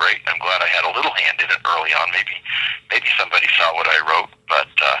great. I'm glad I had a little hand in it early on. Maybe somebody saw what I wrote, but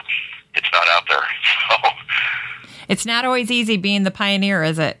it's not out there. So it's not always easy being the pioneer,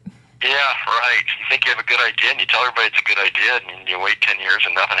 is it? Yeah, right. You think you have a good idea, and you tell everybody it's a good idea, and you wait 10 years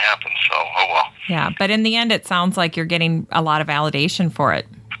and nothing happens. So, oh well. Yeah, but in the end, it sounds like you're getting a lot of validation for it.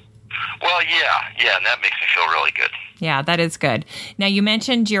 Well, yeah, and that makes me feel really good. Yeah, that is good. Now, you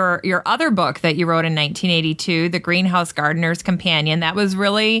mentioned your other book that you wrote in 1982, The Greenhouse Gardener's Companion. That was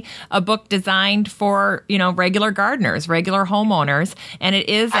really a book designed for, regular gardeners, regular homeowners, and it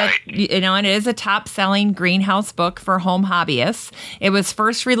is a top-selling greenhouse book for home hobbyists. It was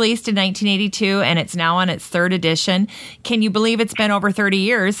first released in 1982, and it's now on its third edition. Can you believe it's been over 30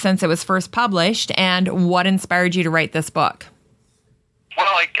 years since it was first published, and what inspired you to write this book?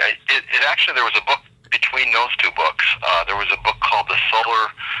 Well, it actually, there was a book between those two books. There was a book called The Solar,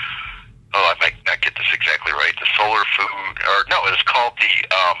 I might not get this exactly right, The Solar Food, it was called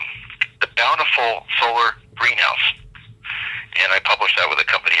The Bountiful Solar Greenhouse. And I published that with a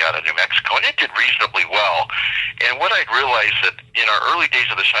company out of New Mexico, and it did reasonably well. And what I'd realized that in our early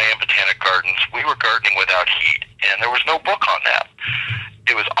days of the Cheyenne Botanic Gardens, we were gardening without heat, and there was no book on that.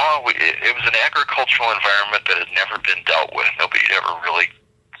 It was an agricultural environment that had never been dealt with. Nobody had ever really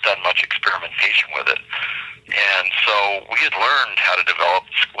done much experimentation with it. And so we had learned how to develop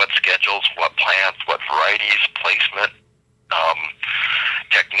what schedules, what plants, what varieties, placement,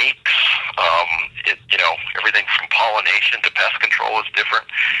 techniques, everything from pollination to pest control is different.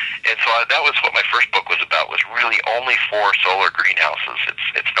 And so that was what my first book was about, was really only for solar greenhouses.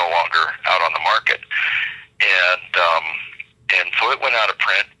 It's no longer out on the market. And so it went out of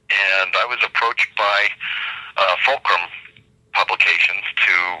print, and I was approached by Fulcrum Publications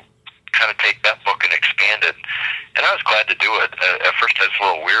to kind of take that book and expand it. And I was glad to do it. At first I was a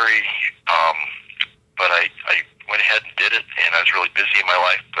little weary, but I went ahead and did it, and I was really busy in my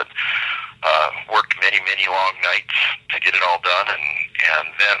life, but worked many, many long nights to get it all done, and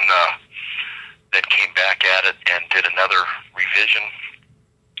then came back at it and did another revision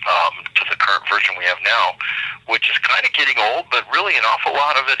to the current version we have now, which is kind of getting old, but really an awful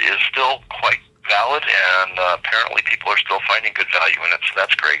lot of it is still quite valid, and apparently people are still finding good value in it, so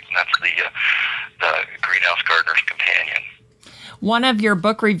that's great, and that's the Greenhouse Gardener's Companion. One of your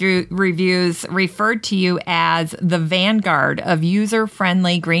book reviews referred to you as the vanguard of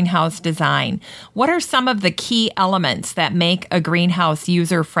user-friendly greenhouse design. What are some of the key elements that make a greenhouse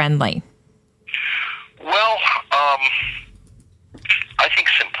user-friendly? Well, I think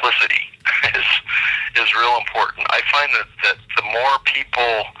simplicity is real important. I find that the more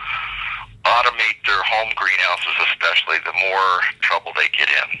people automate their home greenhouses, especially, the more trouble they get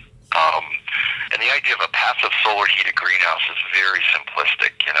in. And the idea of a passive solar heated greenhouse is very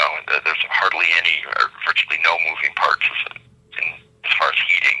simplistic. There's hardly any or virtually no moving parts as far as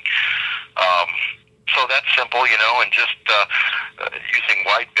heating. So that's simple, and just using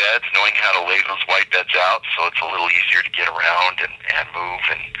wide beds, knowing how to lay those wide beds out so it's a little easier to get around and move,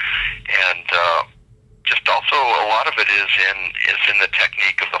 and just also a lot of it is in the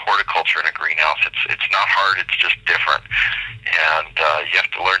technique of the horticulture in a greenhouse. It's not hard, it's just different, and you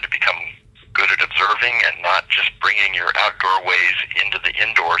have to learn to become good at observing and not just bringing your outdoor ways into the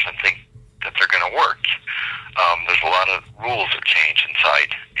indoors and think that they're going to work. There's a lot of rules that change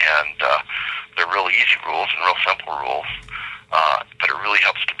inside, and they're real easy rules and real simple rules, but it really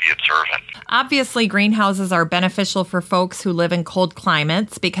helps to be observant. Obviously, greenhouses are beneficial for folks who live in cold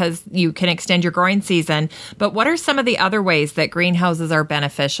climates because you can extend your growing season, but what are some of the other ways that greenhouses are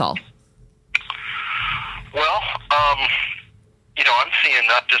beneficial? Well, I'm seeing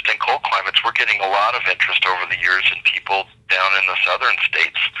not just in cold climates, we're getting a lot of interest over the years in people down in the southern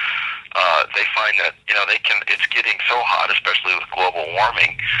states. They find that, it's getting so hot, especially with global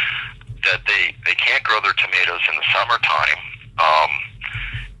warming, that they can't grow their tomatoes in the summertime.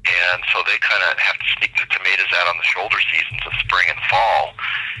 And so they kind of have to sneak the tomatoes out on the shoulder seasons of spring and fall.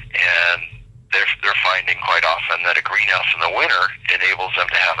 And they're finding quite often that a greenhouse in the winter enables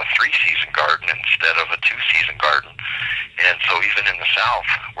them to have a 3-season garden instead of a 2-season garden. And so even in the South,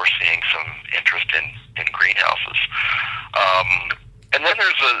 we're seeing some interest in greenhouses. And then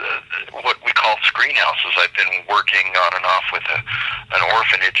there's what we call screenhouses. I've been working on and off with an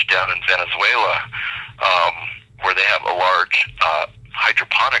orphanage down in Venezuela where they have a large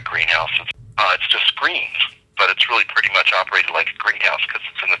hydroponic greenhouse. It's just screens, but it's really pretty much operated like a greenhouse because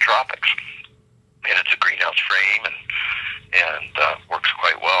it's in the tropics. And it's a greenhouse frame and works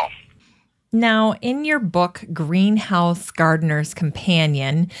quite well. Now, in your book, Greenhouse Gardener's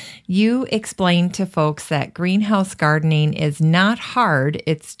Companion, you explain to folks that greenhouse gardening is not hard,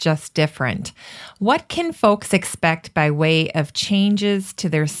 it's just different. What can folks expect by way of changes to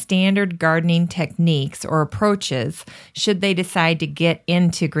their standard gardening techniques or approaches should they decide to get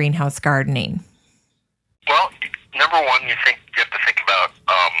into greenhouse gardening? Well, number one, you have to think about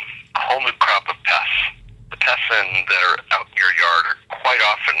a whole new crop of pests. The pests that are out in your yard are quite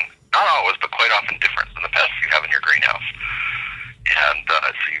often, not always, but quite often different than the pests you have in your greenhouse. And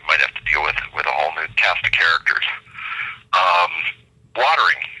so you might have to deal with a whole new cast of characters.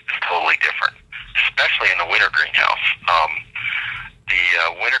 Watering is totally different, especially in the winter greenhouse. The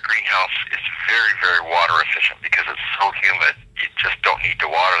winter greenhouse is very, very water efficient because it's so humid. You just don't need to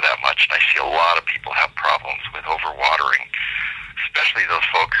water that much. And I see a lot of people have problems with overwatering, especially those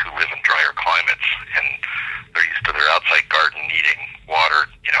folks who live in drier climates and they're used to their outside garden needing water,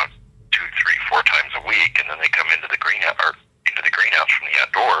 2, 3, 4 times a week, and then they come into the greenhouse from the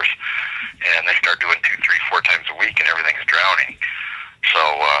outdoors, and they start doing 2, 3, 4 times a week, and everything's drowning. So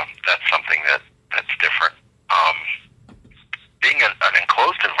that's something that's different. Being an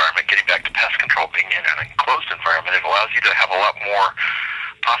enclosed environment, getting back to pest control, being in an enclosed environment, it allows you to have a lot more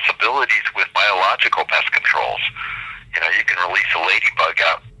possibilities with biological pest controls. You can release a ladybug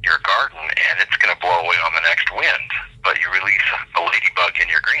out in your garden, and it's going to blow away on the next wind. But you release a ladybug in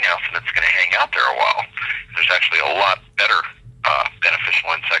your greenhouse, and it's going to hang out there a while. There's actually a lot better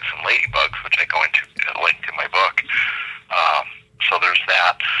beneficial insects than ladybugs, which I go into link in my book. So there's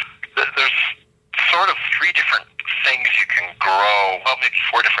that. There's sort of 3 different things you can grow, well, maybe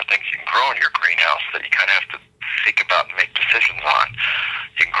 4 different things you can grow in your greenhouse that you kind of have to think about and make decisions on.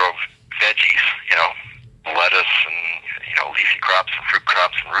 You can grow veggies, lettuce and, leafy crops and fruit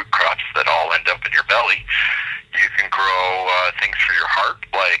crops and root crops that all end up in your belly. You can grow things for your heart,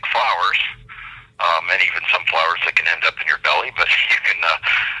 like flowers, and even some flowers that can end up in your belly, but you can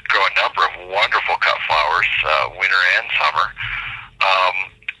grow a number of wonderful cut flowers, winter and summer.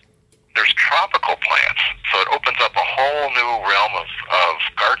 There's tropical plants, so it opens up a whole new realm of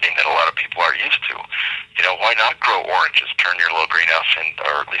gardening that a lot of people are used to. Why not grow oranges? Turn your little greenhouse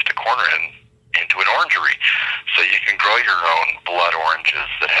or at least a corner into an orangery. So you can grow your own blood oranges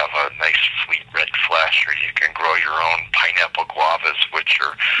that have a nice sweet red flesh, or you can grow your own pineapple guavas, which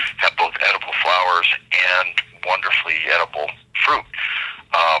have both edible flowers and wonderfully edible fruit.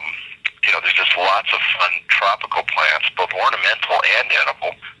 There's just lots of fun tropical plants, both ornamental and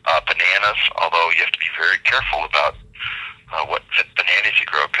edible. Bananas, although you have to be very careful about what bananas you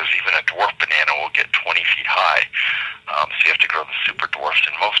grow, because even a dwarf banana will get 20 feet high. So you have to grow the super dwarfs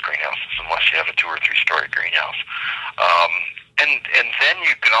in most greenhouses, unless you have a 2 or 3 story greenhouse. And then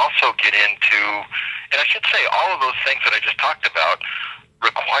you can also get into, and I should say, all of those things that I just talked about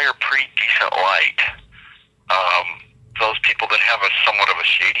require pretty decent light. Those people that have somewhat of a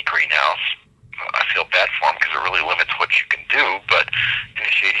shady greenhouse, I feel bad for them because it really limits what you can do. But in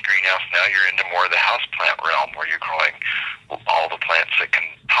a shady greenhouse now, you're into more of the houseplant realm, where you're growing all the plants that can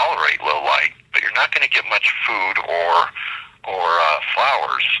tolerate low light. But you're not going to get much food or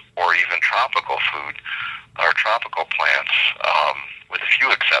flowers or even tropical food or tropical plants, with a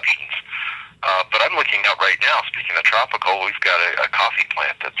few exceptions. But I'm looking out right now, speaking of tropical, we've got a coffee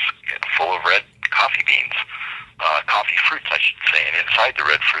plant that's full of red coffee beans. Coffee fruits, I should say, and inside the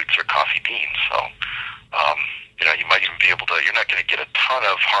red fruits are coffee beans. So, you might even be able to, you're not going to get a ton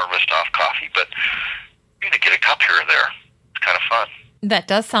of harvest off coffee, but you're going to get a cup here or there. It's kind of fun. That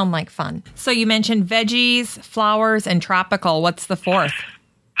does sound like fun. So you mentioned veggies, flowers, and tropical. What's the fourth?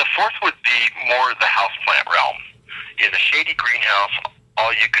 The fourth would be more the houseplant realm. In a shady greenhouse,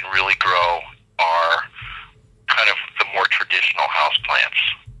 all you can really grow are kind of the more traditional houseplants.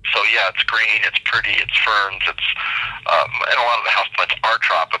 So yeah, it's green, it's pretty, it's ferns, and a lot of the houseplants are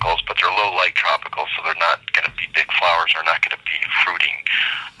tropicals, but they're low light tropicals, so they're not going to be big flowers, they're not going to be fruiting.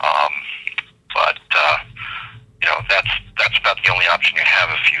 That's about the only option you have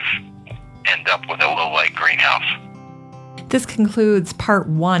if you end up with a low light greenhouse. This concludes part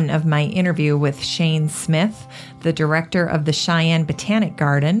 1 of my interview with Shane Smith, the director of the Cheyenne Botanic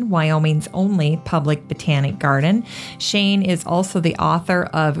Garden, Wyoming's only public botanic garden. Shane is also the author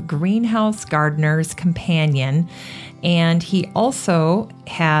of Greenhouse Gardener's Companion, and he also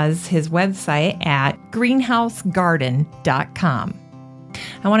has his website at greenhousegarden.com.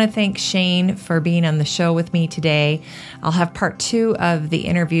 I want to thank Shane for being on the show with me today. I'll have part 2 of the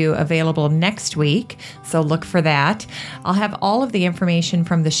interview available next week, so look for that. I'll have all of the information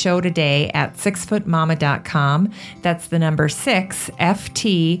from the show today at 6footmama.com. That's the number 6,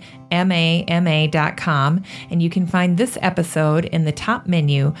 FTMAMA.com. And you can find this episode in the top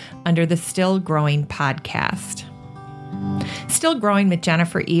menu under the Still Growing podcast. Still Growing with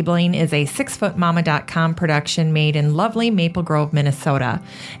Jennifer Ebling is a 6footmama.com production made in lovely Maple Grove, Minnesota.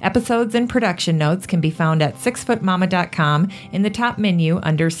 Episodes and production notes can be found at 6footmama.com in the top menu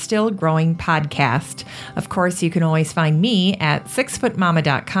under Still Growing Podcast. Of course, you can always find me at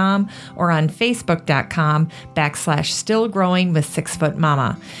 6footmama.com or on facebook.com/Still Growing with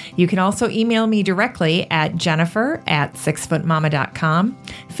 6footmama. You can also email me directly at jennifer@6footmama.com.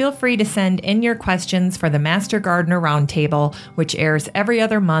 Feel free to send in your questions for the Master Gardener Roundtable, which airs every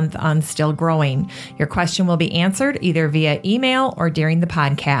other month on Still Growing. Your question will be answered either via email or during the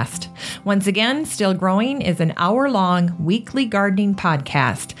podcast. Once again, Still Growing is an hour-long weekly gardening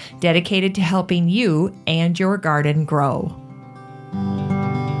podcast dedicated to helping you and your garden grow.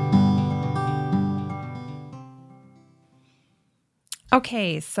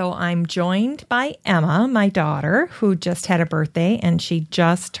 Okay, so I'm joined by Emma, my daughter, who just had a birthday, and she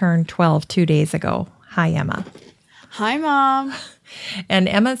just turned 12 2 days ago. Hi, Emma. Hi, Mom. And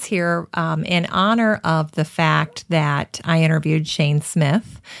Emma's here in honor of the fact that I interviewed Shane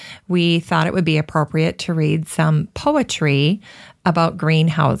Smith. We thought it would be appropriate to read some poetry about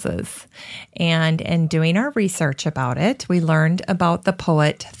greenhouses. And in doing our research about it, we learned about the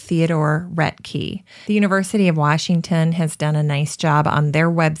poet Theodore Roethke. The University of Washington has done a nice job on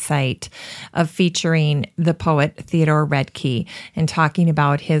their website of featuring the poet Theodore Roethke and talking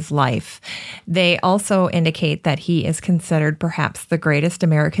about his life. They also indicate that he is considered perhaps the greatest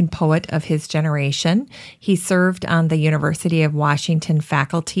American poet of his generation. He served on the University of Washington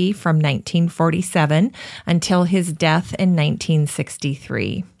faculty from 1947 until his death in 1963.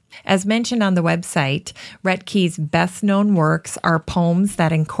 As mentioned on the website, Roethke's best-known works are poems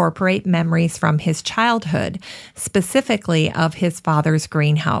that incorporate memories from his childhood, specifically of his father's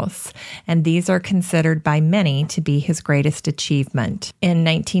greenhouse, and these are considered by many to be his greatest achievement. In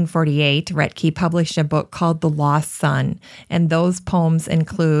 1948, Roethke published a book called The Lost Son, and those poems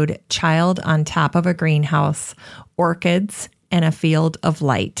include Child on Top of a Greenhouse, Orchids, and A Field of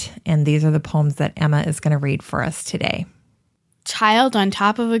Light. And these are the poems that Emma is going to read for us today. Child on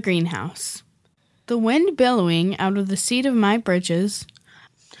top of a greenhouse. The wind billowing out of the seat of my breeches,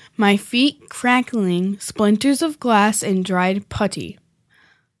 my feet crackling splinters of glass and dried putty.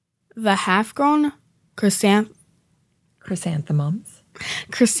 The half-grown chrysanthemums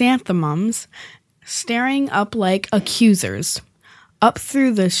staring up like accusers, up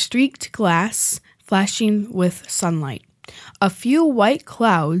through the streaked glass, flashing with sunlight. A few white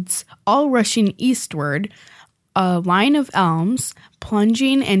clouds, all rushing eastward, a line of elms,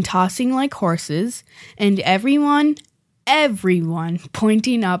 plunging and tossing like horses, and everyone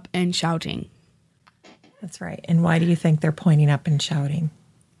pointing up and shouting. That's right. And why do you think they're pointing up and shouting?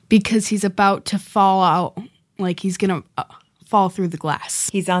 Because he's about to fall out, like he's going to fall through the glass.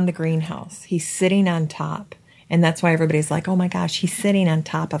 He's on the greenhouse. He's sitting on top. And that's why everybody's like, oh my gosh, he's sitting on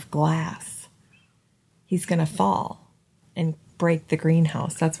top of glass. He's going to fall and break the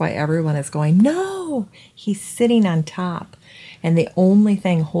greenhouse. That's why everyone is going, no, he's sitting on top. And the only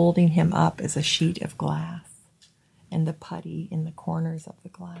thing holding him up is a sheet of glass and the putty in the corners of the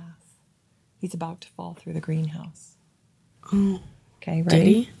glass. He's about to fall through the greenhouse. Oh. Okay, ready? Did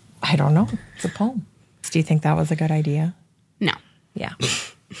he? I don't know. It's a poem. Do you think that was a good idea? No. Yeah.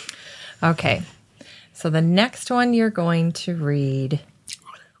 Okay. So the next one you're going to read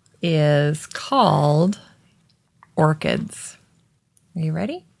is called Orchids. Are you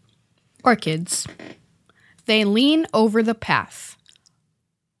ready? Orchids. They lean over the path.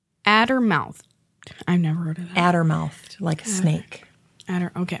 Adder-mouthed. I've never heard of that. Adder-mouthed, like a snake.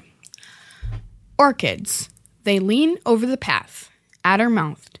 Okay. Orchids. They lean over the path.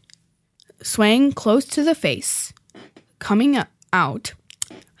 Adder-mouthed. Swaying close to the face. Coming out.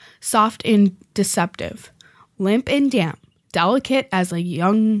 Soft and deceptive. Limp and damp. Delicate as a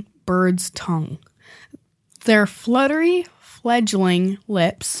young bird's tongue. Their fluttery, fledgling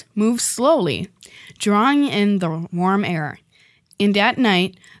lips move slowly, drawing in the warm air. And at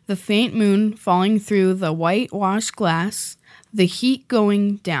night, the faint moon falling through the whitewashed glass, the heat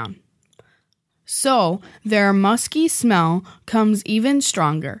going down. So their musky smell comes even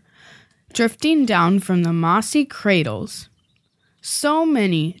stronger, drifting down from the mossy cradles. So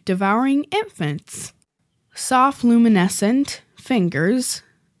many devouring infants. Soft luminescent fingers,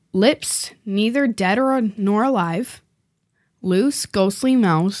 lips neither dead nor alive, loose ghostly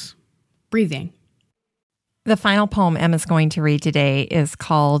mouths, breathing. The final poem Emma's going to read today is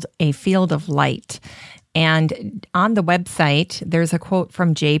called A Field of Light. And on the website, there's a quote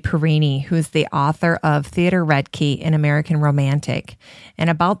from Jay Perini, who's the author of Theodore Redke, An American Romantic. And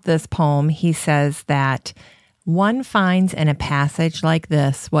about this poem, he says that one finds in a passage like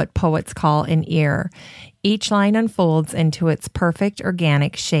this what poets call an ear. Each line unfolds into its perfect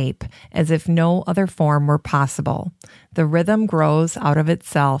organic shape, as if no other form were possible. The rhythm grows out of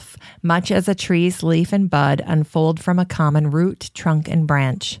itself, much as a tree's leaf and bud unfold from a common root, trunk, and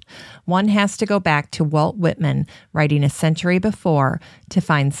branch. One has to go back to Walt Whitman, writing a century before, to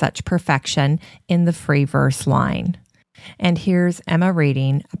find such perfection in the free verse line. And here's Emma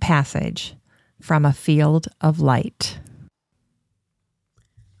reading a passage from A Field of Light.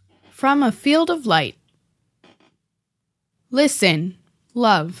 From A Field of Light. Listen,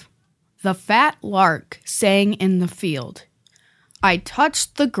 love, the fat lark sang in the field. I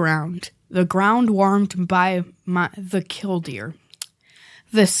touched the ground warmed by the killdeer.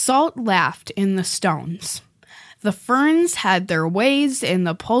 The salt laughed in the stones. The ferns had their ways in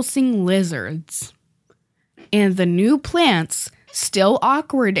the pulsing lizards. And the new plants, still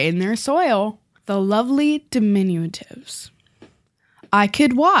awkward in their soil, the lovely diminutives. I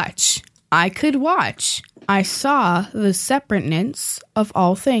could watch. I saw the separateness of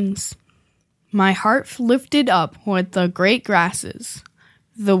all things. My heart lifted up with the great grasses.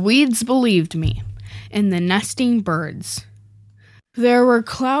 The weeds believed me, and the nesting birds. There were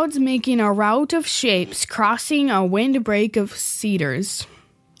clouds making a rout of shapes, crossing a windbreak of cedars,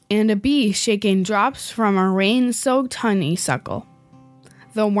 and a bee shaking drops from a rain-soaked honeysuckle.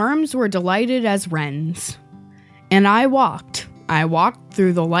 The worms were delighted as wrens. And I walked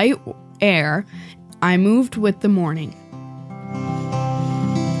through the light air. I moved with the morning.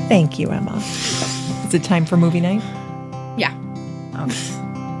 Thank you, Emma. Is it time for movie night? Yeah.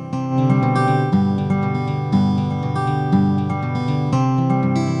 Okay.